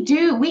 We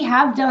do. We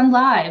have done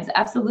lives.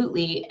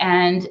 Absolutely.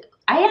 And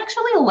I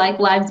actually like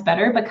lives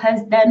better,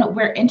 because then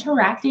we're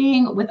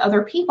interacting with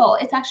other people.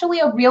 It's actually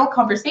a real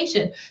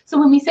conversation. So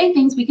when we say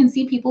things, we can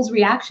see people's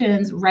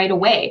reactions right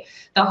away.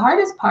 The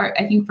hardest part,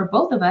 I think, for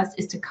both of us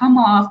is to come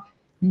off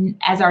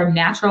as our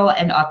natural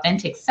and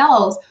authentic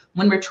selves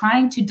when we're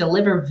trying to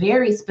deliver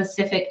very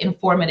specific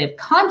informative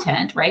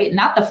content, right?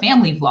 Not the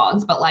family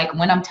vlogs, but like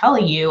when I'm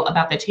telling you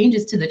about the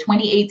changes to the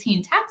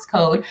 2018 tax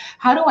code,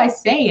 how do I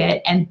say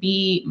it and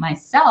be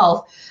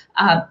myself?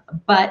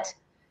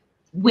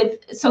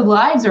 So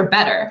lives are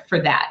better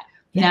for that.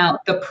 Yeah. Now,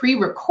 the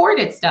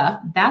pre-recorded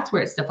stuff, that's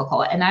where it's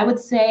difficult. And I would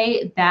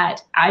say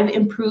that I've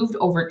improved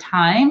over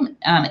time.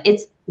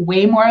 It's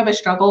way more of a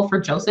struggle for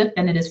Joseph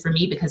than it is for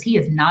me, because he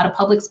is not a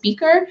public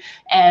speaker,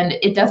 and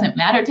it doesn't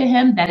matter to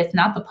him that it's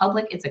not the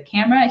public, it's a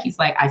camera. He's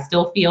like, I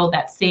still feel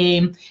that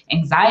same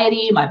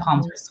anxiety. My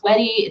palms are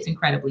sweaty. It's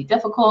incredibly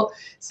difficult.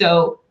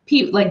 So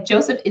like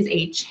Joseph is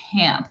a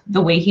champ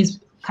the way he's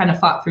kind of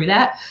fought through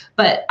that.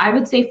 But I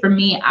would say for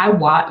me, I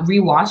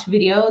rewatch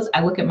videos.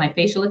 I look at my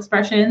facial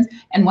expressions,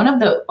 and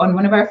on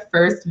one of our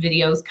first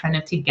videos kind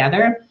of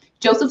together,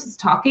 Joseph is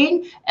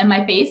talking and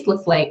my face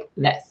looks like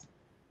this.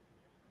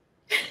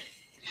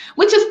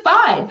 Which is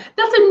fine.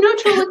 That's a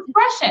neutral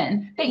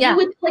expression that you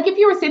would, like, if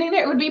you were sitting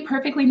there, it would be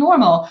perfectly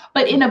normal.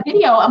 But in a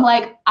video, I'm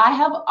like, I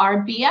have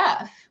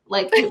RBF.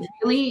 Like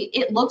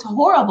it looked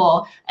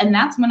horrible. And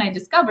that's when I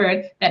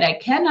discovered that I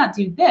cannot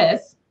do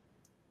this,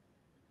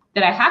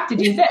 that I have to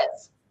do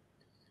this.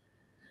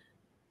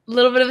 A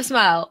little bit of a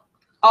smile.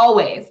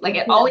 Always. Like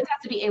it always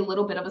has to be a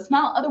little bit of a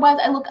smile. Otherwise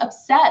I look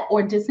upset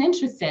or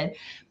disinterested.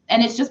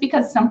 And it's just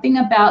because something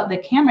about the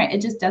camera, it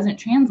just doesn't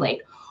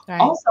translate. Right.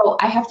 Also,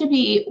 I have to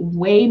be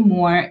way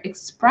more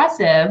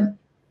expressive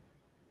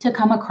to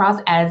come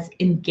across as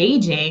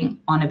engaging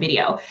on a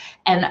video.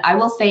 And I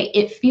will say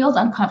it feels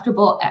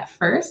uncomfortable at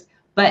first,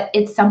 but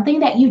it's something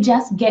that you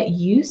just get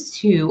used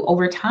to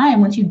over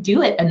time once you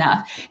do it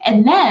enough.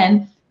 And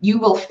then you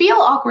will feel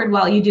awkward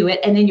while you do it.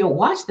 And then you'll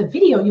watch the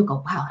video and you'll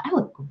go, wow, I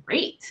look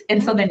great.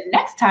 And so then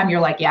next time you're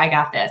like, yeah, I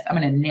got this. I'm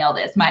going to nail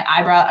this. My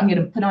eyebrow, I'm going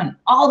to put on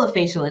all the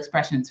facial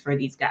expressions for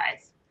these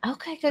guys.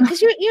 Okay, good.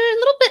 Because you're a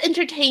little bit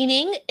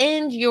entertaining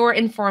and you're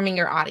informing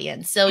your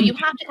audience. So you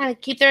have to kind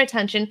of keep their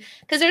attention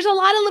because there's a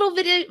lot of little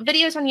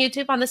videos on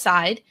YouTube on the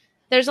side.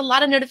 There's a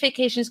lot of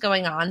notifications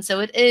going on. So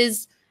it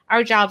is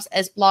our jobs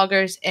as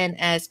bloggers and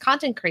as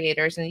content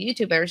creators and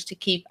YouTubers to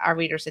keep our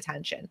readers'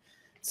 attention.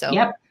 So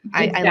yep,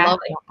 exactly. I love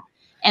it.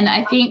 And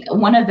I think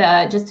one of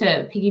the, just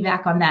to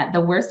piggyback on that,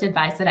 the worst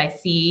advice that I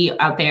see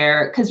out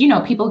there, because, you know,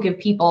 people give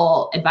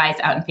people advice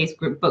out in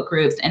Facebook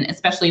groups and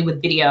especially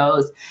with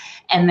videos,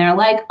 and they're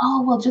like,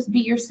 oh, well, just be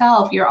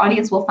yourself. Your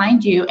audience will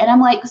find you. And I'm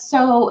like,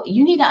 so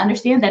you need to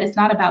understand that it's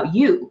not about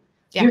you.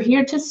 Yeah. You're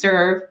here to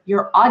serve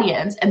your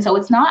audience. And so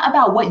it's not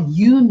about what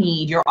you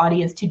need your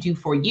audience to do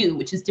for you,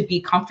 which is to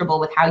be comfortable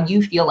with how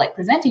you feel like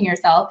presenting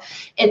yourself.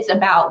 It's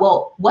about,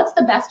 well, what's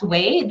the best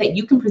way that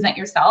you can present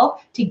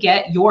yourself to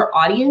get your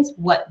audience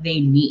what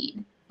they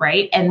need,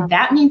 right? And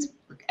that means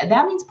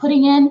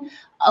putting in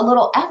a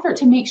little effort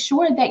to make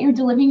sure that you're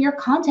delivering your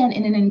content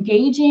in an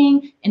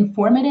engaging,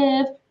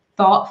 informative,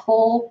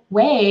 thoughtful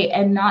way,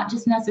 and not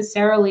just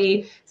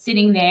necessarily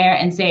sitting there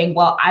and saying,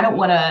 well, I don't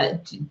want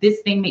to, this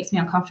thing makes me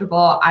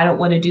uncomfortable. I don't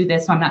want to do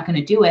this, so I'm not going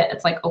to do it.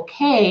 It's like,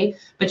 okay,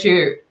 but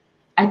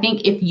I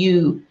think if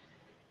you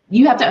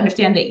have to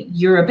understand that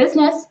you're a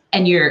business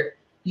and you're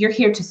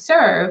here to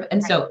serve.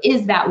 And so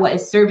is that what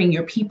is serving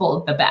your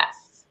people the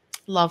best?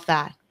 Love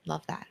that.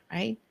 Love that.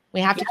 Right. We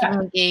have to keep them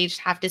engaged,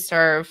 have to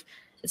serve.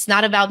 It's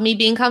not about me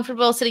being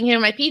comfortable sitting here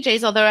in my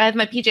PJs, although I have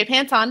my PJ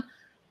pants on,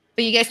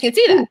 but you guys can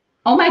see that.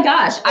 Oh my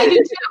gosh, I do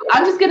too.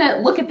 I'm just gonna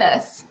look at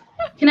this.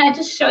 Can I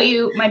just show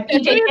you my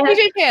PJ pants?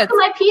 PJ pants.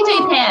 My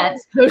PJ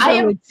pants. I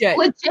am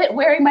legit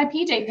wearing my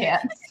PJ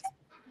pants.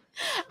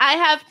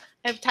 I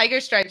have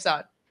tiger stripes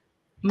on.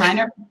 Mine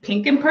are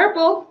pink and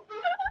purple.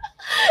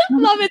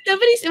 Love it.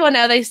 Nobody's, well,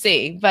 now they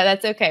see, but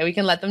that's okay. We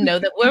can let them know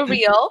that we're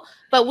real,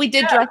 but we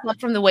did dress up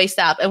from the waist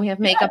up and we have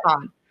makeup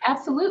on.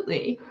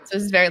 Absolutely. So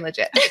this is very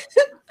legit.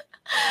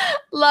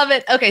 Love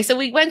it. Okay, so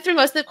we went through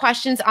most of the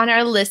questions on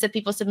our list that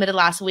people submitted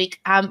last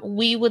week.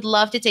 We would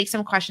love to take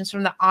some questions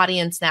from the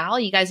audience now.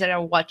 You guys that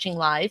are watching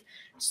live,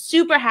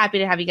 super happy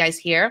to have you guys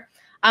here.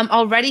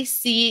 Already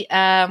see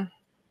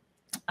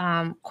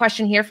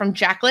question here from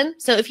Jacqueline.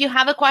 So if you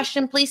have a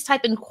question, please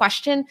type in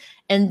question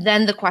and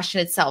then the question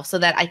itself so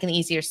that I can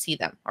easier see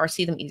them or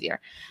see them easier.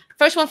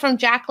 First one from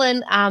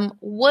Jacqueline.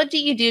 What do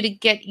you do to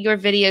get your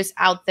videos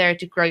out there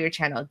to grow your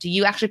channel? Do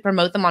you actually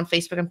promote them on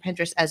Facebook and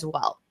Pinterest as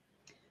well?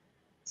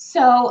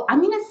 So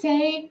I'm going to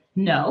say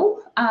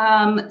no.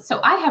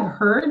 So I have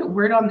heard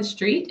word on the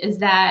street is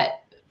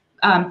that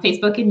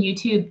Facebook and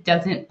YouTube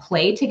doesn't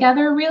play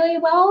together really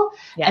well.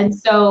 Yeah. And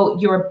so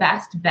your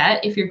best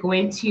bet if you're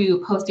going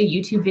to post a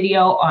YouTube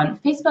video on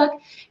Facebook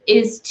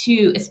is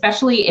to,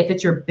 especially if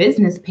it's your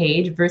business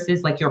page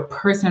versus like your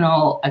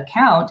personal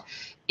account,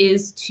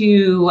 is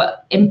to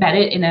embed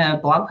it in a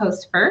blog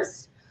post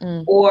first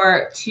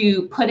or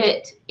to put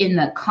it in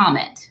the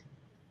comment.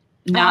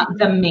 Not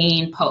the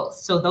main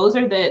post. So those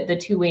are the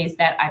two ways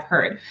that I've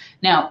heard.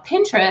 Now,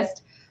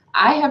 Pinterest,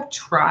 I have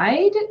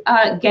tried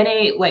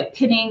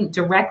pinning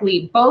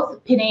directly,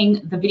 both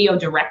pinning the video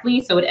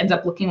directly so it ends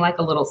up looking like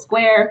a little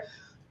square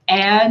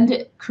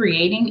and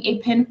creating a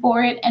pin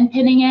for it and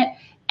pinning it.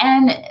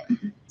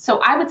 And so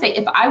I would say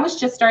if I was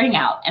just starting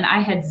out and I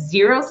had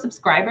 0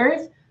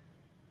 subscribers,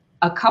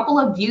 a couple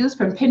of views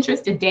from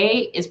Pinterest a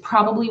day is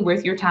probably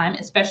worth your time,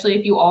 especially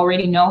if you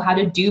already know how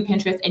to do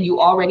Pinterest and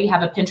you already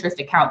have a Pinterest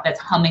account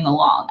that's humming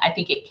along. I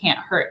think it can't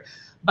hurt.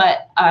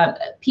 But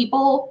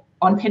people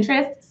on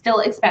Pinterest still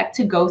expect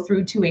to go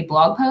through to a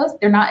blog post.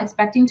 They're not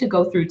expecting to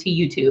go through to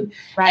YouTube.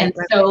 Right. And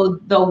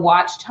so the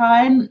watch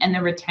time and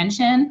the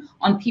retention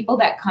on people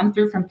that come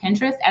through from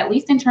Pinterest, at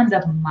least in terms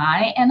of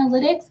my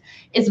analytics,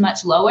 is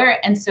much lower.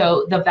 And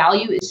so the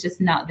value is just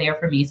not there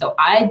for me. So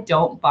I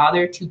don't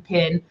bother to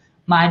pin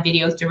my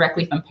videos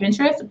directly from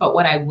Pinterest, but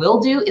what I will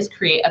do is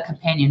create a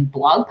companion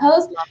blog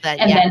post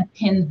then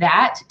pin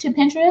that to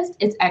Pinterest.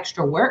 It's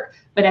extra work,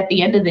 but at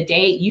the end of the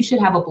day, you should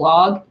have a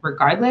blog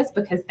regardless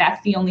because that's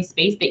the only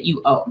space that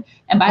you own.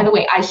 And by the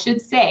way, I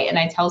should say, and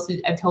I've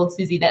told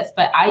Susie this,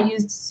 but I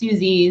used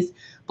Susie's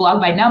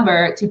blog by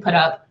number to put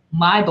up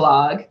my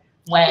blog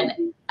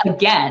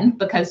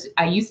because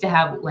I used to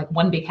have like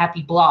One Big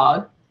Happy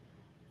Blog,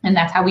 and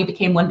that's how we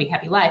became One Big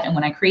Happy Life. And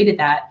when I created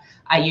that,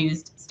 I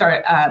used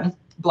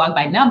blog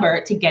by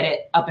number to get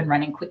it up and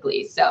running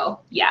quickly. So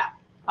yeah.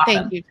 Awesome.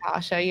 Thank you,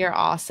 Tasha. You're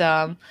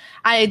awesome.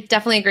 I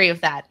definitely agree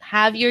with that.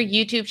 Have your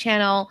YouTube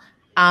channel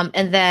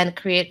and then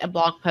create a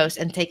blog post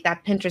and take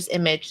that Pinterest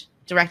image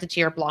directed to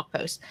your blog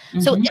post.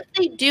 So if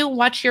they do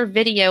watch your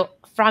video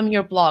from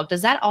your blog,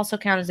 does that also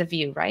count as a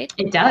view, right?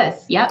 It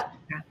does. Yep.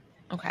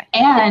 Okay.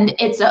 And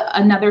it's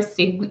another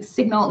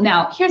signal.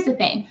 Now, here's the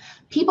thing.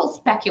 people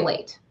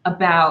speculate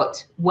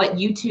about what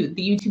the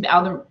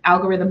YouTube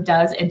algorithm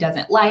does and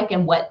doesn't like,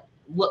 and what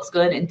looks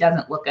good and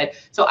doesn't look good.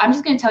 So I'm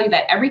just going to tell you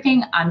that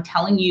everything I'm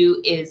telling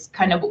you is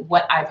kind of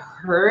what I've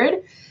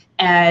heard.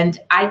 And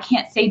I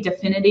can't say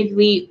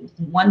definitively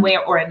one way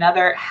or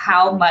another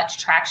how much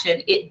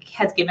traction it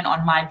has given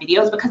on my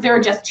videos, because there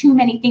are just too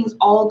many things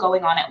all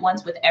going on at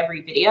once with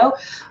every video.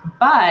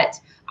 But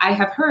I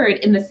have heard,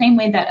 in the same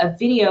way that a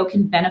video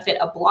can benefit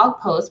a blog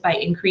post by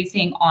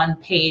increasing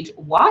on-page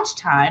watch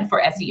time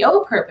for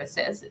SEO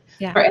purposes,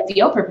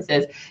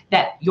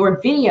 that your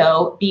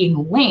video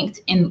being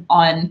linked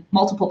on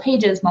multiple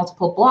pages,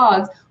 multiple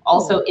blogs,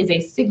 also is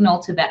a signal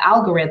to the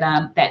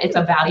algorithm that it's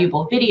a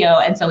valuable video,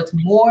 and so it's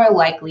more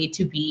likely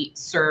to be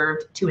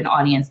served to an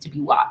audience to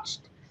be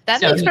watched.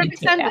 That makes perfect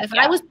sense. If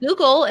I was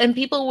Google and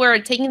people were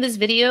taking this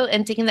video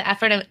and taking the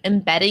effort of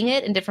embedding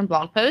it in different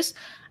blog posts,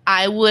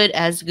 I would,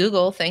 as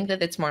Google, think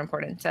that it's more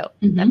important. So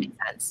that makes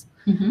sense.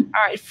 All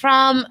right.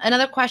 From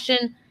another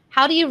question,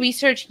 how do you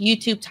research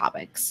YouTube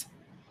topics?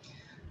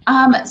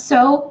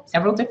 So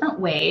several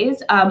different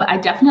ways. I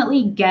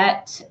definitely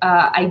get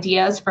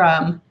ideas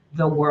from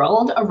the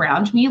world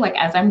around me. Like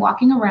as I'm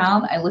walking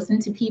around, I listen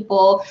to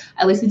people,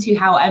 I listen to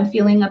how I'm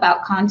feeling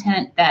about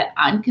content that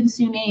I'm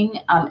consuming,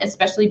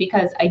 especially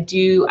because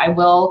I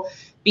will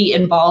be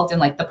involved in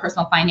like the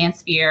personal finance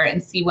sphere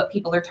and see what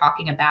people are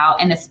talking about,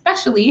 and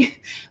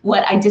especially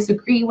what I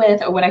disagree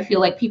with or what I feel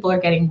like people are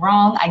getting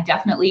wrong. I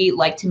definitely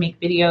like to make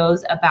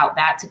videos about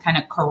that to kind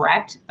of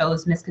correct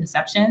those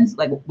misconceptions,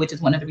 which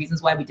is one of the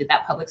reasons why we did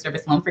that public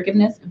service loan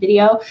forgiveness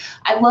video.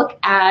 I look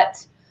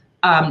at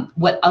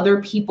what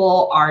other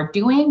people are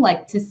doing,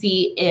 like to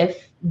see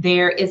if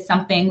there is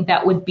something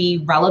that would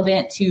be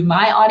relevant to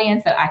my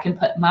audience that I can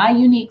put my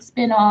unique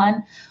spin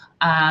on.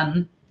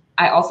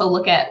 I also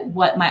look at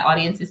what my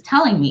audience is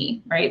telling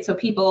me, right? So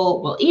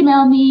people will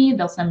email me,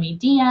 they'll send me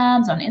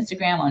DMs on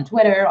Instagram, on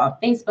Twitter, on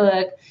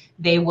Facebook.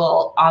 They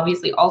will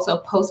obviously also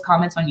post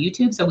comments on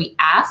YouTube. So we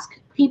ask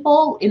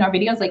people in our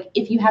videos, like,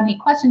 if you have any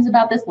questions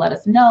about this, let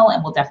us know,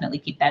 and we'll definitely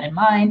keep that in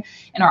mind.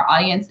 And our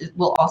audience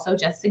will also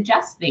just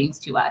suggest things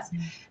to us.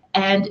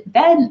 And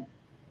then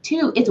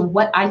two, it's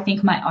what I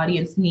think my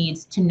audience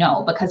needs to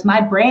know, because my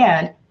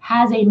brand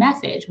has a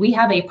message. We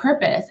have a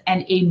purpose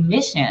and a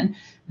mission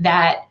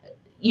that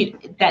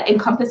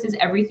encompasses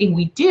everything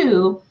we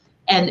do,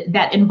 and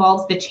that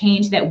involves the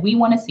change that we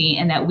want to see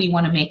and that we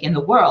want to make in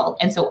the world.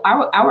 And so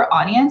our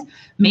audience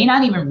may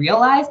not even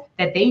realize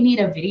that they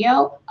need a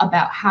video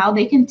about how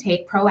they can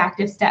take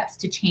proactive steps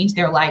to change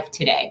their life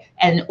today,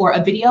 or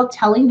a video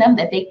telling them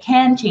that they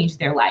can change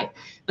their life,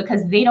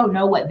 because they don't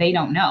know what they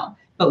don't know.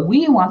 But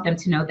we want them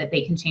to know that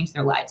they can change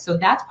their life. So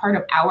that's part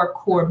of our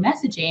core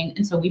messaging.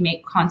 And so we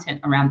make content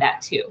around that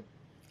too.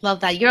 Love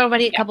that. You're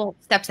already a couple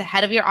steps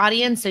ahead of your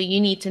audience. So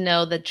you need to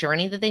know the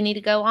journey that they need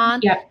to go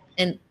on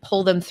and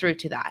pull them through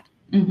to that.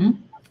 Love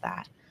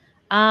that.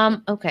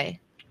 Okay.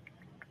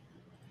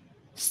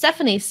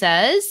 Stephanie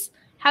says,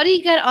 how do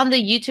you get on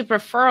the YouTube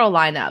referral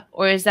lineup?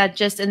 Or is that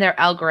just in their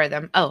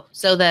algorithm? Oh,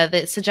 so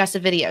the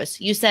suggested videos.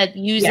 You said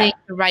using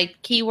the right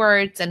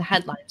keywords and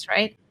headlines,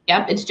 right?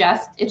 Yep, it's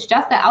just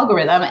the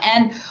algorithm.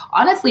 And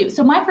honestly,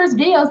 so my first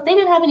videos, they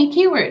didn't have any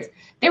keywords.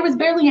 There was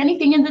barely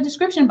anything in the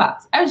description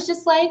box. I was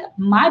just like,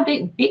 my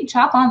big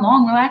chop on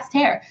long relaxed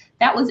hair.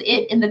 That was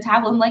it in the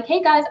title. I'm like,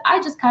 hey guys,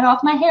 I just cut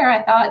off my hair.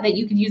 I thought that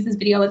you could use this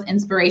video as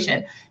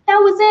inspiration. That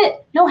was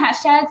it. No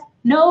hashtags,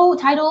 no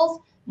titles.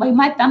 Like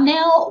my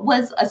thumbnail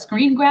was a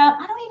screen grab.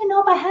 I don't even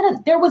know if I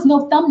had there was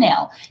no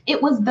thumbnail.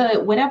 It was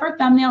whatever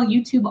thumbnail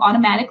YouTube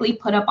automatically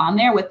put up on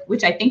there,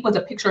 which I think was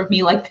a picture of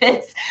me like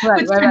this,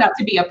 which turned out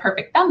to be a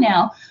perfect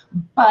thumbnail.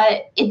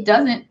 But it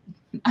doesn't,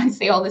 I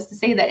say all this to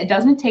say that it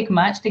doesn't take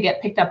much to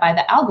get picked up by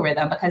the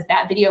algorithm, because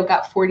that video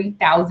got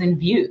 40,000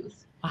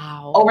 views.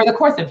 Wow. Over the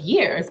course of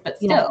years, but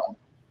still.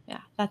 Yeah,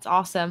 that's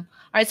awesome.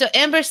 All right, so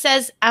Amber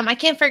says, I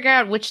can't figure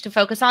out which to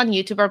focus on,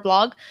 YouTube or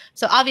blog.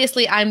 So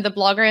obviously I'm the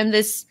blogger in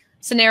this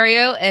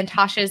scenario and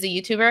Tasha is a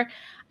YouTuber.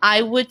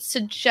 I would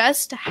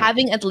suggest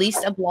having at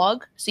least a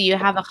blog so you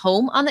have a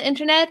home on the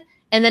internet.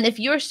 And then if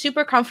you're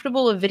super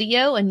comfortable with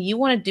video and you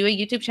want to do a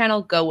YouTube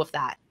channel, go with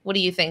that. What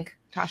do you think,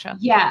 Tasha?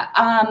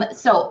 Yeah,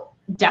 so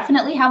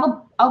definitely have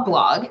a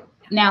blog.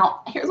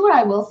 Now, here's what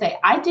I will say.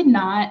 I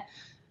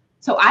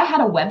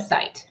had a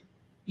website.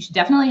 You should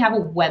definitely have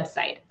a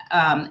website.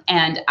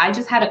 And I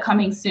just had a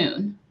coming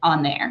soon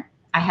on there.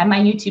 I had my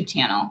YouTube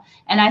channel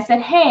and I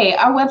said, hey,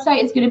 our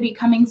website is going to be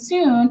coming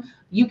soon.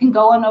 You can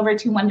go on over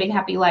to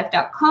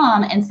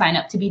onebighappylife.com and sign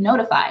up to be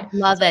notified.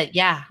 Love it.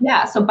 Yeah.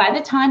 Yeah. So by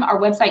the time our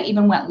website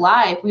even went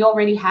live, we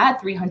already had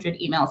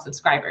 300 email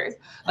subscribers.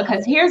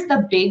 Because here's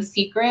the big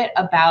secret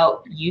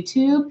about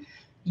YouTube.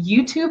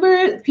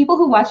 YouTubers, people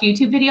who watch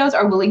YouTube videos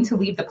are willing to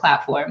leave the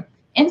platform.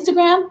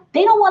 Instagram,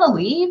 they don't want to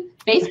leave.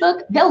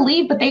 Facebook, they'll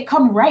leave, but they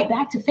come right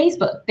back to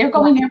Facebook. They're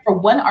going there for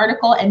one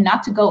article and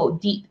not to go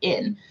deep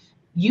in.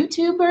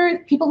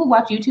 YouTubers, people who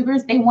watch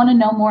YouTubers, they want to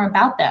know more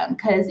about them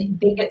because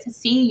they get to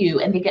see you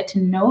and they get to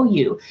know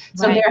you.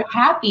 So they're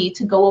happy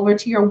to go over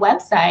to your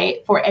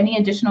website for any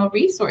additional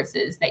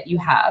resources that you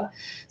have.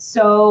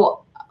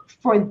 So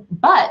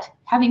But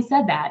having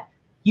said that,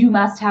 you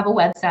must have a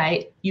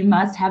website, you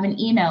must have an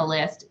email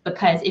list,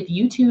 because if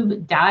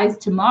YouTube dies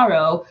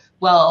tomorrow,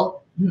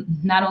 well,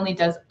 not only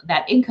does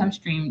that income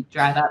stream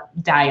dry up,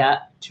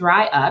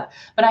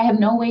 but I have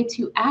no way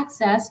to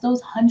access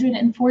those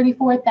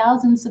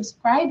 144,000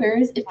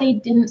 subscribers if they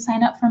didn't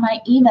sign up for my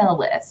email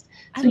list.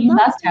 So you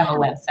must have a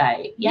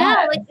website.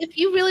 Yeah, Yeah. like if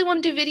you really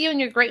want to do video and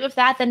you're great with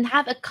that, then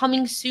have a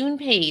coming soon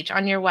page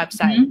on your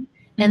website.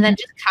 And then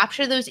just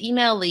capture those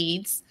email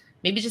leads,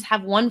 maybe just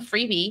have one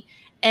freebie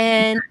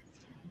and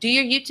do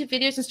your YouTube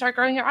videos and start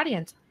growing your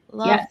audience.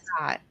 Love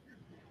that.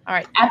 All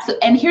right.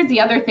 Absolutely. And here's the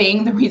other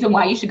thing. The reason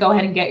why you should go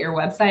ahead and get your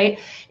website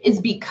is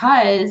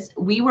because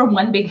we were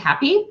One Big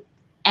Happy.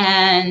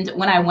 And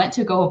when I went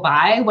to go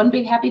buy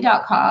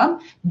onebighappy.com,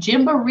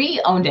 Jim Baree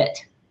owned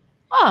it,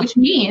 which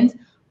means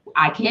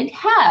I can't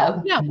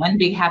have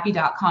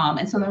onebighappy.com.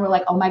 And so then we're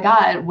like, oh my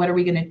God, what are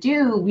we going to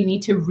do? We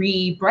need to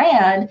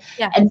rebrand.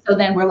 And so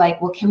then we're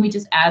like, well, can we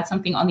just add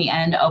something on the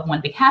end of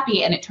One Big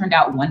Happy? And it turned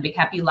out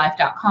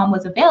onebighappylife.com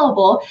was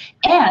available,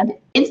 and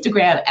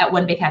Instagram at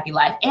One Big Happy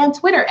Life, and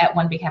Twitter at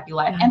One Big Happy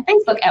Life, and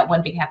Facebook at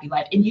One Big Happy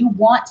Life. And you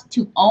want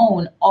to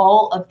own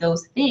all of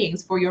those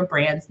things for your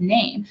brand's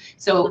name.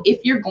 So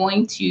if you're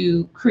going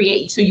to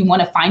create, so you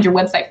want to find your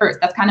website first.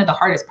 That's kind of the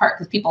hardest part,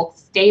 because people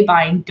stay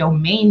buying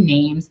domain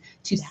names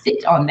to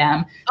sit on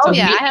them. Oh, so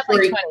I have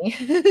like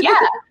 20.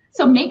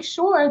 So make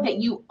sure that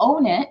you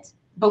own it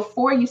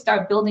before you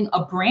start building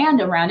a brand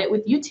around it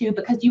with YouTube,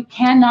 because you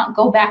cannot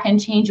go back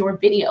and change your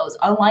videos.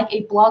 Unlike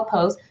a blog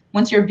post,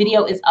 once your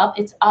video is up,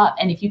 it's up.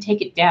 And if you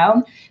take it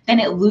down, then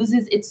it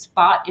loses its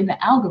spot in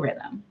the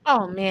algorithm.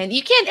 Oh man,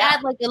 you can't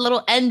add like a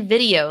little end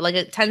video, like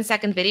a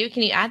 10-second video.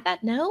 Can you add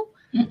that? No?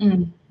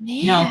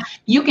 No,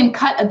 you can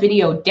cut a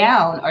video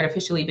down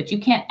artificially, but you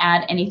can't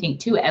add anything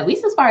to it. At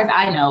least as far as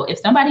I know. If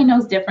somebody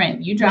knows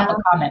different, you drop a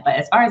comment. But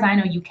as far as I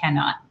know, you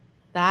cannot.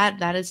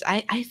 That is,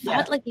 I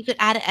thought like you could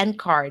add an end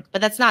card,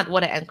 but that's not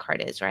what an end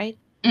card is, right?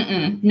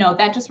 No,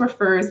 that just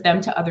refers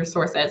them to other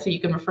sources. So you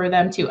can refer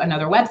them to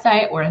another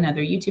website or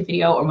another YouTube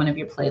video or one of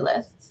your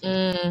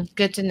playlists.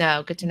 Good to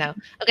know. Good to know.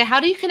 Okay, how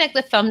do you connect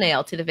the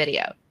thumbnail to the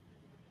video?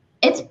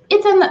 It's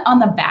on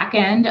the back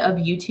end of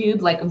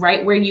YouTube, like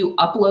right where you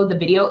upload the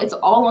video. It's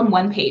all on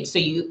one page. So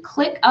you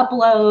click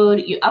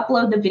upload, you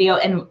upload the video,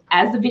 and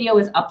as the video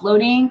is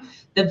uploading,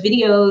 the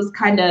videos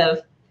kind of,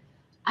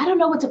 I don't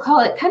know what to call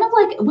it, kind of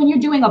like when you're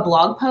doing a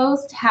blog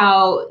post,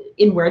 how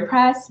in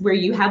WordPress, where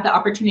you have the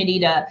opportunity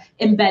to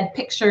embed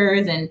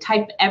pictures and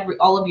type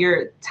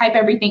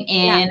everything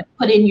in,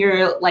 put in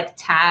your like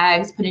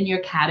tags, put in your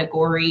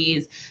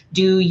categories,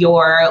 do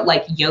your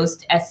like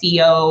Yoast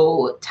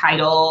SEO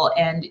title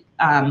and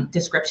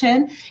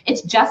description.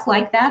 It's just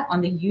like that on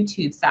the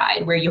YouTube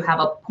side, where you have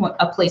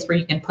a place where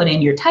you can put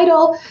in your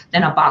title,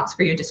 then a box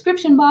for your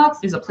description box.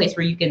 There's a place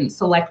where you can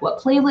select what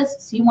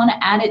playlists you want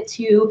to add it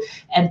to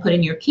and put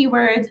in your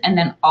keywords, and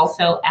then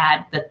also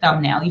add the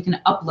thumbnail. You can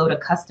upload a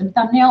custom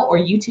thumbnail, or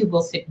YouTube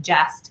will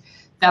suggest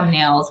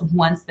thumbnails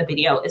once the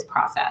video is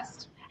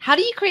processed. How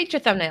do you create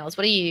your thumbnails?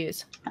 What do you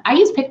use? I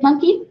use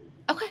PicMonkey.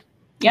 Okay.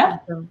 Yeah.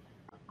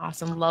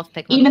 Awesome. Love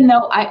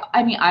PicMonkey.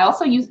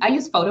 I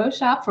use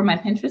Photoshop for my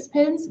Pinterest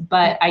pins,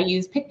 but I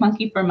use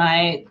PicMonkey for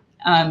my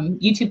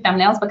YouTube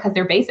thumbnails because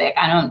they're basic.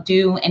 I don't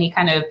do any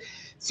kind of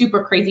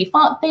super crazy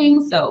font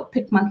things, so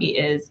PicMonkey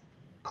is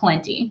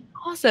plenty.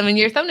 Awesome. And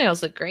your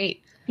thumbnails look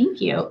great. Thank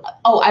you.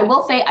 Oh, I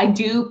will say I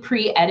do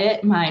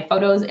pre-edit my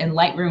photos in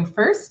Lightroom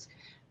first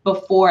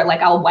before,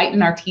 like I'll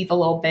whiten our teeth a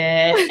little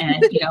bit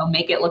and,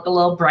 make it look a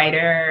little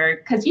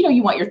brighter, because,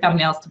 you want your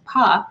thumbnails to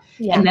pop.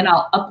 And then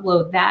I'll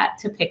upload that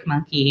to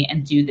PicMonkey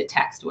and do the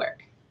text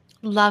work.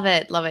 Love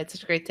it. Love it.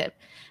 Such a great tip.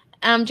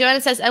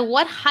 Joanna says, at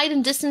what height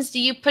and distance do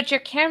you put your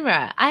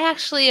camera? I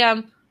actually,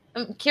 I'm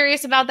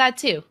curious about that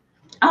too.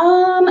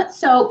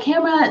 So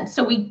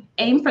we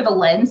aim for the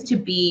lens to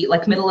be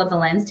like middle of the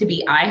lens to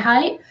be eye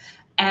height.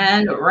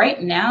 And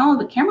right now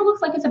the camera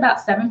looks like it's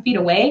about 7 feet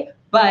away,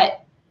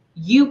 but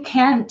you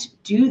can't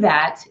do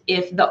that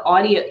if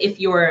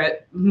your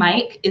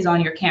mic is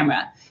on your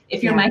camera.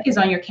 If your mic is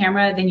on your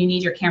camera, then you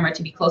need your camera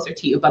to be closer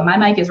to you. But my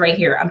mic is right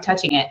here. I'm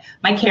touching it.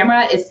 My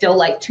camera is still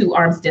like 2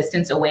 arms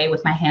distance away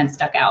with my hand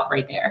stuck out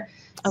right there.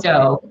 Okay.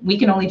 So we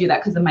can only do that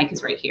because the mic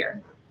is right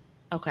here.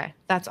 Okay,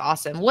 that's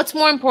awesome. What's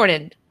more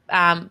important,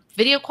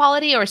 video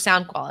quality or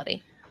sound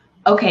quality?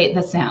 Okay,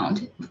 the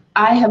sound.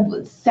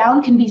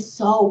 Sound can be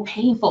so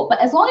painful, but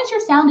as long as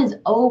your sound is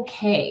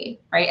okay,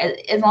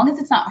 right? As long as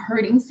it's not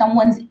hurting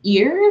someone's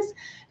ears,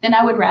 then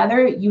I would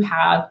rather you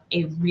have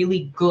a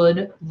really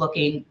good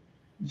looking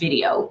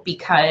video,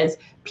 because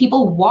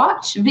people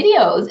watch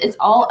videos. It's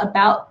all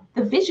about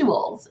the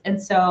visuals.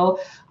 And so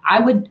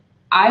I would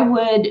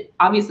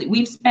obviously,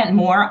 we've spent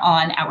more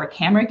on our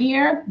camera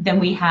gear than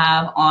we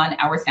have on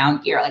our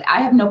sound gear. Like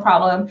I have no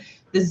problem.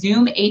 The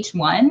Zoom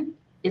H1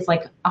 is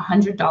like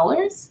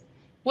 $100.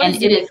 And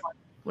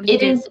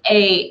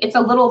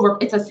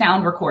it's a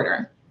sound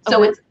recorder.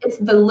 So it's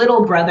the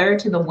little brother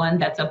to the one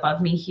that's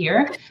above me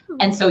here.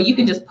 And so you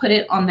can just put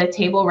it on the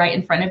table right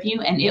in front of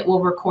you and it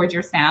will record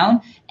your sound.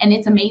 And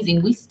it's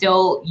amazing. We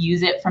still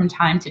use it from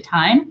time to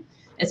time,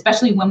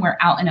 especially when we're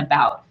out and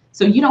about.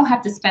 So you don't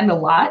have to spend a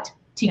lot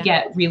to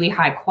get really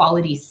high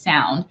quality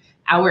sound.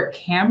 Our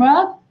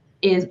camera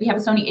we have a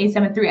Sony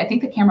a7 III. I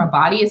think the camera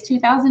body is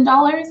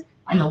 $2,000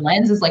 and the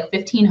lens is like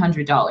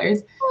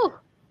 $1,500.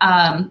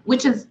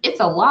 Which is,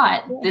 it's a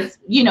lot. This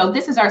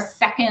is our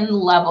second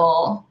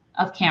level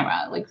of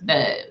camera. Like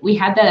we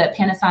had the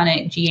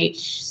Panasonic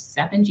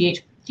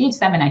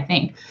GH7, I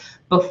think,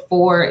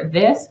 before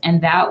this,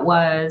 and that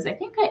was, I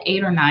think, an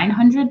 $800 or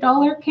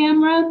 $900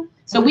 camera.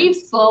 So we've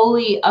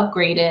slowly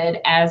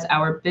upgraded as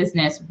our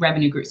business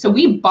revenue grew. So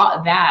we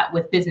bought that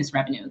with business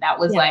revenue. That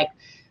was like,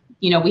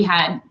 we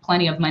had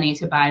plenty of money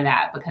to buy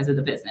that because of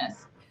the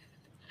business.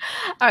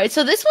 All right,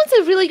 so this one's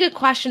a really good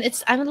question.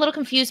 I'm a little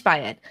confused by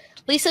it.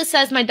 Lisa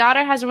says, my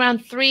daughter has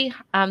around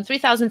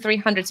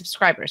 3,300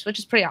 subscribers, which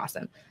is pretty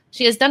awesome.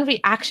 She has done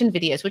reaction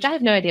videos, which I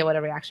have no idea what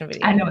a reaction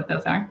video is. I know what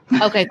those are.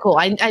 Okay, cool.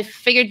 I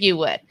figured you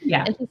would.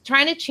 Yeah. And she's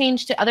trying to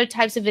change to other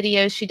types of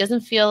videos. She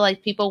doesn't feel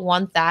like people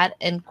want that,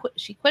 and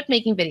she quit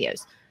making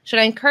videos. Should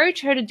I encourage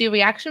her to do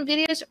reaction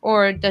videos,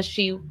 or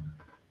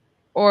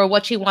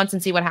what she wants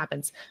and see what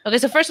happens? Okay,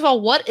 so first of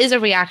all, what is a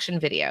reaction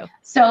video?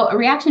 So a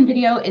reaction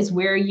video is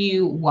where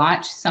you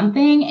watch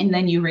something and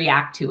then you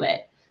react to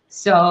it.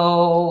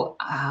 So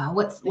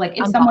what's like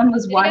if someone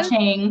was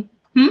watching,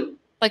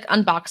 like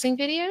unboxing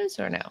videos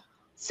or no?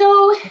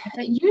 So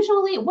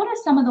usually, what are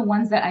some of the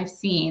ones that I've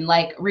seen?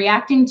 Like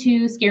reacting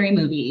to scary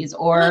movies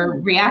or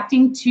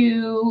reacting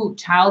to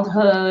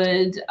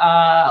childhood,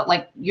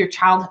 like your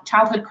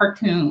childhood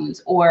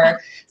cartoons, or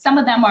some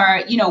of them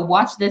are,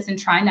 watch this and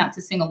try not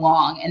to sing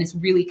along and it's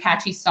really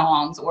catchy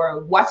songs,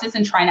 or watch this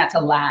and try not to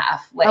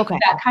laugh, like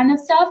that kind of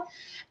stuff.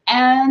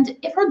 And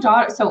if her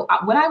daughter, so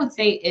what I would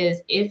say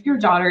is if your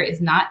daughter is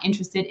not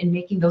interested in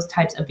making those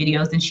types of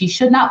videos, then she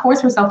should not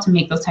force herself to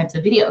make those types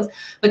of videos.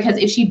 Because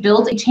if she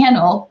builds a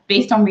channel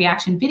based on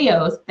reaction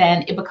videos,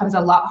 then it becomes a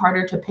lot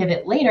harder to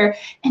pivot later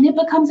and it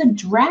becomes a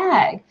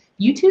drag.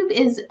 YouTube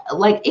is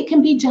like, it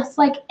can be just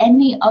like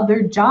any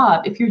other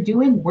job. If you're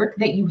doing work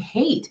that you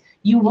hate,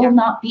 you will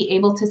not be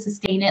able to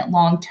sustain it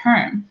long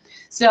term.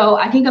 So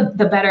I think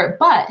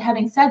but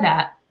having said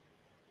that,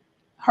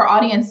 her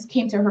audience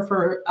came to her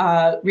for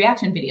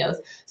reaction videos.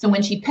 So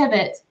when she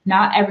pivots,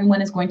 not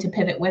everyone is going to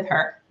pivot with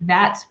her.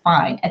 That's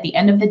fine. At the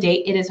end of the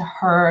day, it is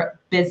her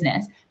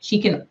business. She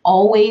can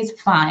always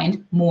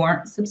find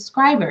more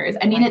subscribers.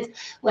 I mean, it's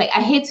like,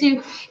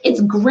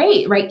 it's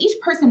great, right? Each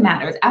person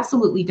matters.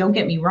 Absolutely. Don't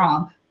get me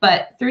wrong.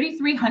 But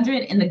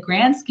 3,300 in the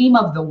grand scheme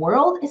of the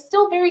world is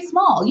still very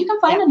small. You can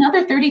find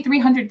another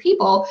 3,300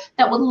 people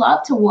that would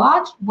love to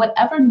watch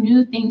whatever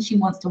new thing she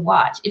wants to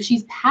watch. If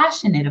she's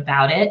passionate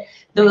about it,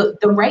 the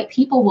right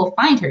people will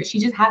find her. She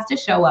just has to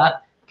show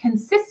up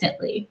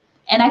consistently.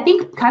 And I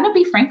think kind of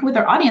be frank with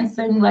her audience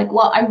and like,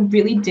 well, I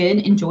really did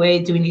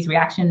enjoy doing these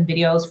reaction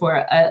videos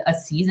for a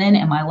season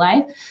in my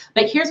life,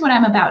 but here's what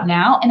I'm about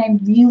now. And I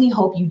really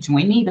hope you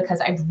join me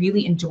because I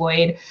really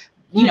enjoyed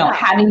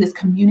having this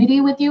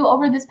community with you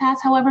over this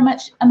past however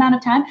much amount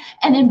of time,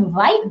 and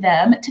invite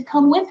them to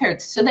come with her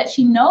so that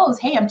she knows,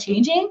 hey, I'm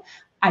changing.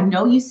 I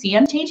know you see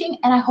I'm changing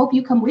and I hope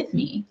you come with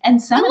me.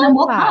 And some of them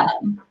will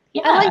come.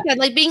 Yeah. I like that,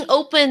 like being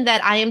open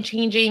that I am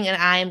changing and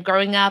I am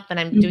growing up and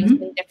I'm doing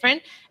something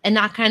different, and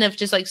not kind of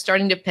just like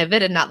starting to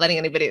pivot and not letting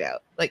anybody know.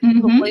 Like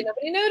hopefully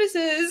nobody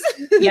notices.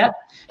 Yep.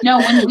 No,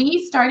 when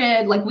we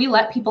started, like we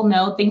let people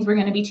know things were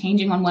going to be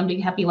changing on One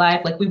Big Happy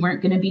Life. Like we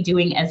weren't going to be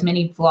doing as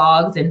many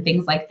vlogs and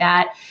things like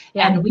that.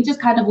 Yeah. And we just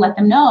kind of let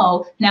them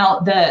know. Now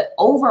the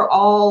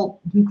overall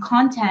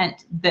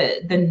content,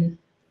 the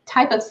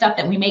type of stuff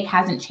that we make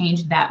hasn't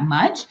changed that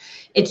much.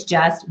 It's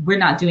just we're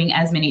not doing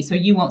as many. So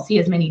you won't see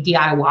as many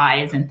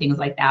DIYs and things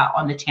like that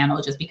on the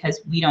channel just because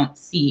we don't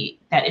see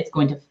that it's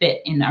going to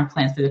fit in our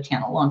plans for the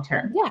channel long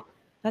term. Yeah,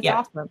 that's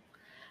awesome.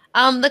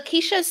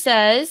 Lakeisha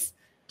says,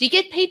 do you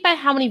get paid by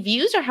how many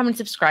views or how many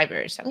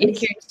subscribers? I'm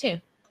curious too.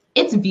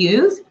 It's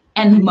views,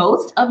 and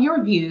most of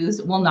your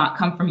views will not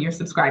come from your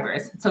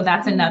subscribers. So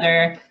that's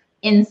another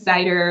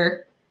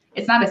insider.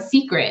 It's not a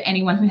secret.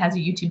 Anyone who has a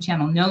YouTube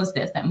channel knows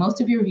this, that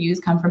most of your views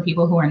come from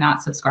people who are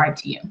not subscribed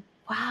to you.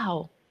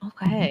 Wow.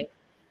 Okay.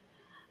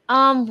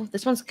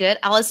 This one's good.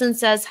 Allison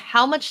says,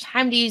 how much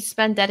time do you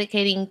spend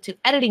dedicating to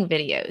editing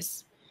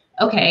videos?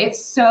 Okay,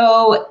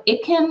 so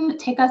it can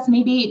take us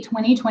maybe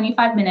 20,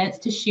 25 minutes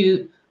to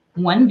shoot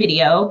one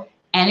video,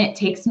 and it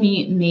takes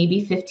me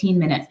maybe 15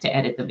 minutes to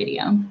edit the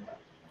video.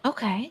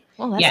 Okay.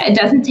 Well, that's it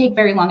doesn't take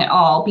very long at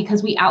all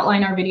because we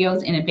outline our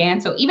videos in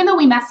advance. So even though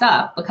we mess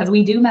up, because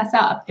we do mess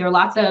up, there are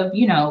lots of,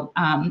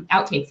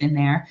 outtakes in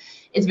there.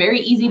 It's very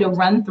easy to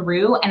run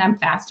through, and I'm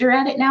faster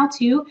at it now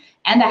too.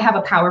 And I have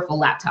a powerful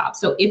laptop.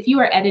 So if you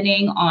are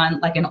editing on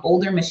like an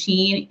older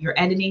machine, your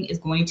editing is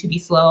going to be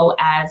slow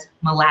as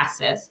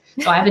molasses.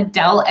 So I have a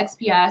Dell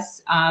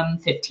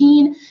XPS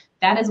 15.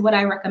 that is what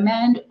I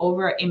recommend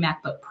over a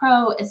MacBook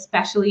Pro,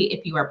 especially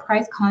if you are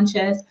price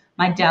conscious.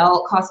 My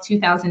Dell costs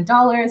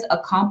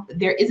 $2,000.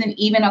 There isn't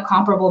even a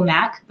comparable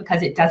Mac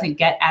because it doesn't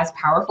get as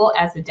powerful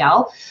as the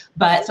Dell.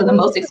 But so the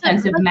most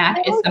expensive Mac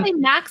they is always say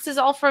Macs is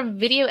all for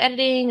video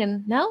editing,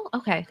 and no,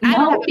 okay.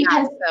 No,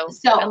 because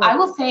I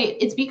will say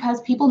it's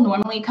because people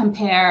normally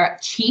compare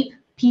cheap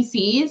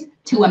PCs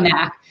to a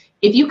Mac.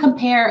 If you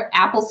compare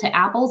apples to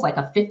apples, like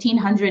a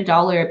 $1,500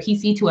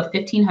 PC to a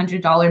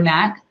 $1,500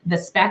 Mac, the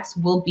specs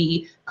will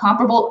be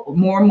comparable.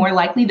 More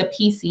likely, the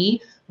PC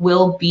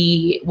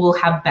will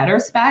have better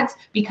specs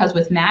because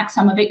with Mac,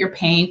 some of it you're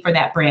paying for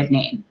that brand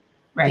name,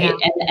 right?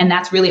 Yeah. And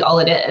that's really all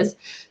it is.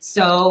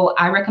 So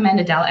I recommend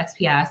a Dell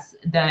XPS.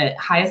 The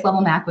highest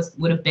level Mac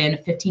would have been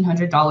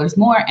 $1,500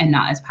 more and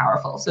not as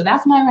powerful. So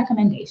that's my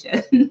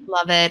recommendation.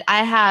 Love it.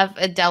 I have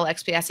a Dell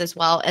XPS as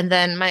well. And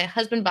then my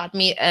husband bought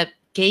me a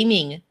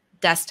gaming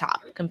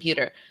desktop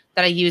computer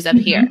that I use up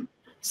here.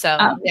 So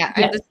yeah,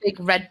 I have this big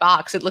red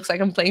box. It looks like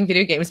I'm playing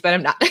video games, but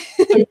I'm not.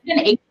 It's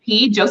an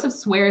HP. Joseph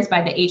swears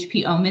by the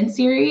HP Omen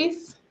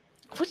series.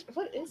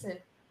 What is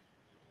it?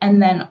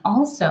 And then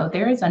also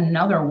there is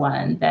another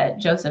one that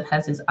Joseph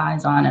has his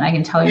eyes on, and I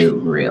can tell you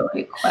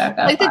really quick.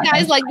 Like the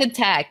guys like the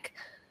tech.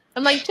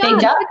 I'm like, John,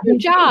 that's your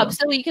job.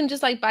 So you can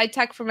just like buy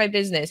tech for my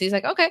business. He's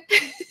like, okay.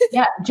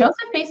 Yeah, Joseph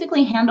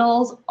basically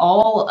handles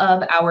all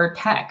of our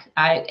tech.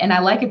 I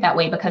like it that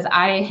way because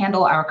I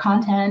handle our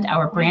content,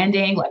 our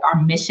branding, like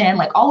our mission,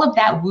 like all of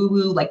that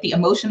woo-woo, like the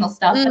emotional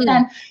stuff. But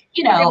then,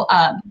 you know,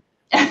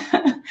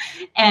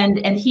 and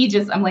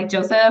I'm like,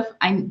 Joseph,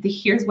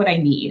 here's what I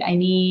need.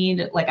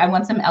 I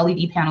want some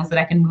LED panels that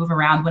I can move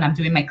around when I'm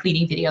doing my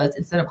cleaning videos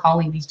instead of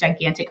hauling these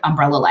gigantic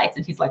umbrella lights.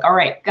 And he's like, all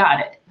right, got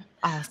it.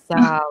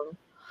 Awesome.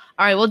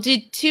 All right, we'll do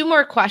 2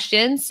 more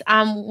questions.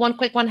 One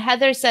quick one.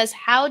 Heather says,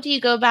 how do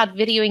you go about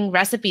videoing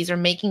recipes or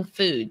making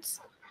foods?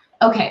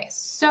 Okay,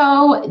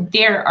 so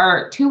there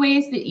are 2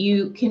 ways that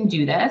you can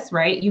do this,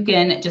 right? You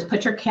can just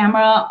put your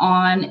camera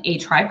on a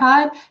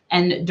tripod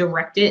and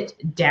direct it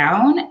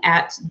down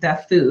at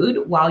the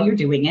food while you're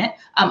doing it.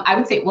 I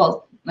would say,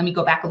 well, let me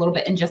go back a little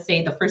bit and just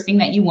say the first thing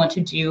that you want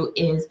to do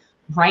is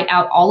write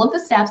out all of the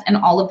steps and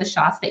all of the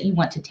shots that you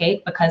want to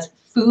take, because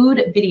food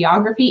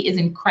videography is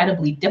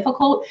incredibly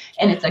difficult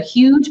and it's a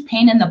huge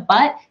pain in the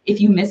butt if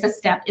you miss a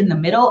step in the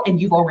middle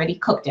and you've already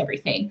cooked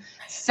everything.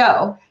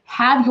 So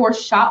have your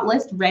shot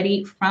list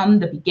ready from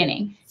the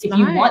beginning. If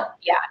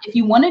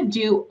you want to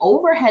do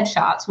overhead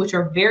shots, which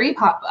are very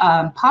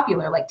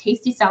popular, like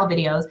tasty style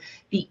videos,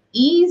 the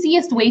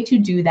easiest way to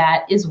do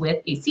that is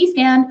with a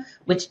C-stand,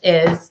 which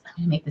is, I'm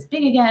gonna make this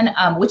big again,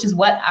 which is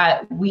what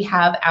we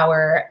have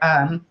our,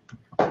 I'm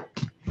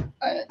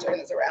gonna turn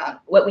this around,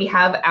 what we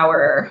have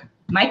our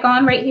mic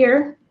on right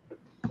here,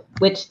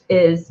 which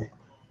is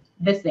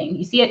this thing.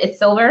 You see it? It's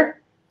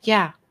silver.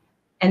 Yeah.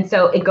 And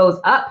so it goes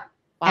up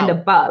and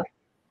above.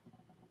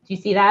 Do you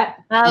see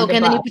that? Oh, okay.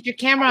 And then you put your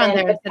camera on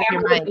there instead of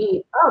your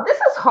mic. Oh, this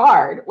is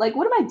hard. Like,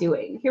 what am I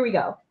doing? Here we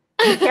go.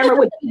 The camera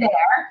would be there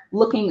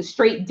looking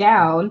straight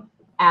down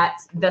at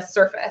the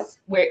surface,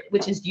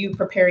 which is you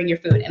preparing your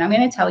food. And I'm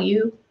going to tell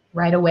you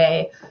right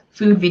away,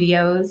 food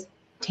videos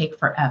take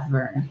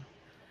forever.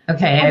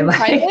 Okay.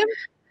 Like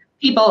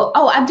people,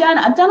 I've done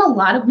a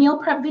lot of meal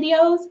prep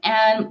videos,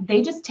 and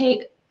they just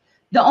take,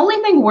 the only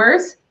thing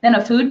worse than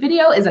a food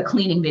video is a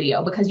cleaning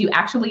video, because you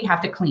actually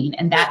have to clean,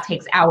 and that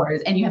takes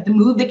hours, and you have to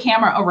move the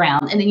camera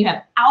around, and then you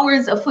have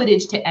hours of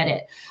footage to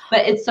edit.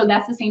 But so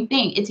that's the same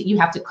thing. You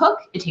have to cook,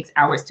 it takes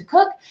hours to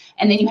cook,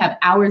 and then you have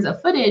hours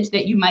of footage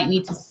that you might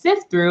need to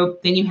sift through.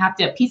 Then you have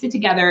to piece it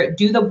together,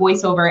 do the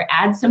voiceover,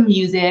 add some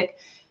music.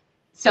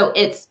 So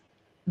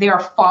they are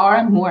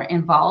far more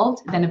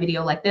involved than a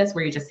video like this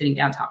where you're just sitting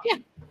down talking.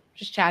 Yeah,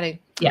 just chatting.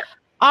 Yeah.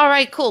 All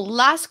right, cool.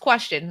 Last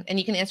question, and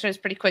you can answer this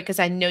pretty quick because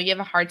I know you have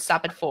a hard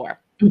stop at 4.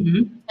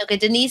 Mm-hmm. Okay,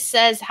 Denise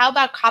says, how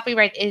about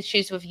copyright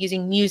issues with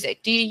using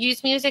music? Do you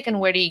use music, and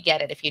where do you get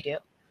it if you do?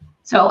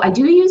 So I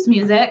do use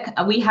music.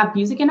 We have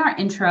music in our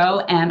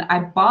intro, and I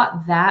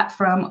bought that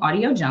from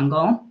Audio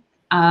Jungle.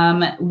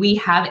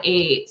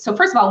 So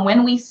first of all,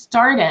 when we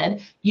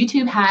started,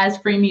 YouTube has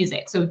free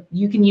music. So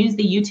you can use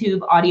the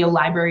YouTube audio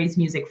library's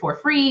music for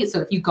free. So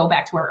if you go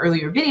back to our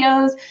earlier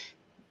videos,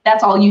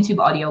 that's all YouTube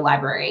audio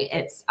library.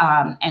 It's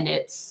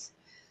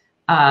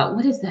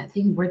what is that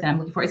word that I'm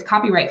looking for? It's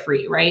copyright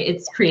free, right?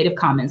 It's Creative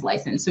Commons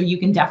license. So you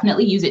can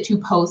definitely use it to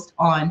post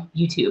on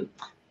YouTube.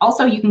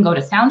 Also, you can go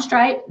to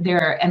Soundstripe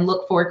there and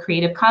look for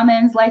Creative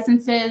Commons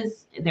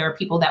licenses. There are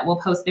people that will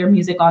post their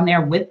music on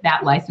there with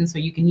that license, so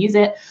you can use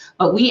it.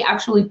 But we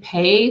actually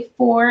pay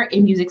for a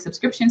music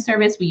subscription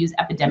service. We use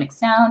Epidemic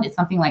Sound. It's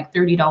something like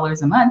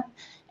 $30 a month,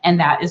 and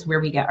that is where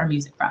we get our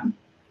music from.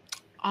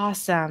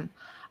 Awesome.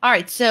 All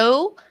right,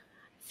 so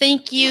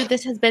thank you.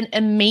 This has been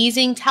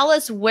amazing. Tell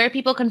us where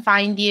people can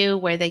find you,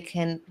 where they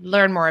can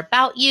learn more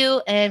about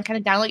you, and kind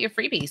of download your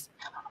freebies.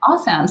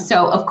 Awesome.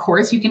 So, of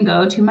course, you can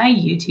go to my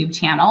YouTube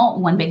channel,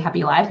 One Big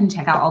Happy Life, and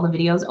check out all the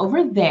videos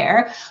over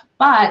there.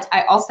 But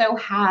I also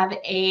have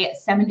a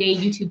 7-day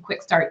YouTube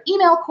Quick Start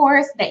email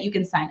course that you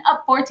can sign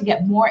up for to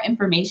get more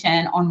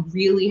information on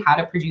really how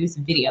to produce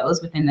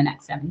videos within the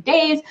next 7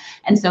 days.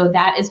 And so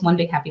that is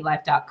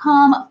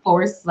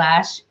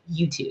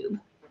onebighappylife.com/YouTube.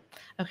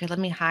 Okay, let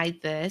me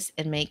hide this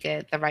and make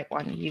it the right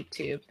one,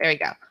 YouTube. There we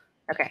go.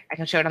 Okay, I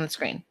can show it on the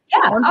screen. Yeah,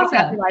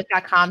 awesome.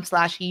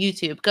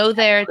 onebighappylife.com/YouTube. Go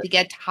there to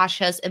get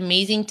Tasha's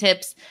amazing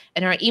tips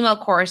and her email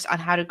course on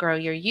how to grow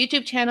your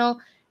YouTube channel.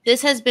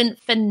 This has been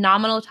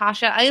phenomenal,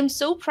 Tasha. I am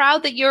so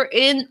proud that you're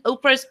in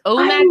Oprah's O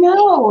I magazine.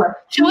 know.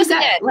 Show us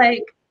again.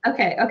 Like,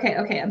 okay.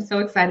 I'm so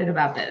excited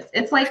about this.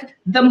 It's like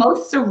the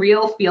most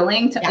surreal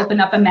feeling to open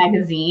up a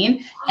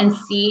magazine and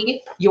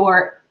see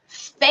your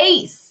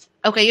face.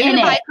 Okay, you're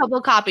gonna buy a couple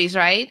of copies,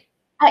 right?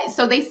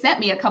 So they sent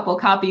me a couple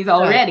copies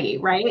already,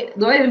 right?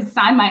 Go ahead and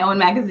sign my own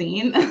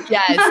magazine.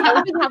 Yes,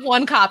 don't even have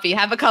one copy.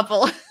 Have a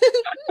couple.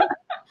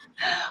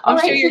 I'm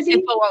sure your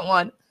kids will want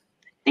one.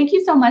 Thank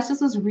you so much.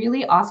 This was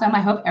really awesome.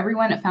 I hope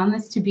everyone found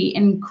this to be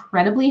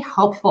incredibly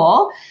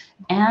helpful.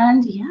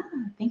 And yeah,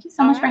 thank you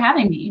so much for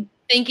having me.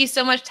 Thank you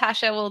so much,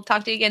 Tasha. We'll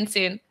talk to you again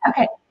soon.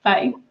 Okay,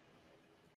 bye.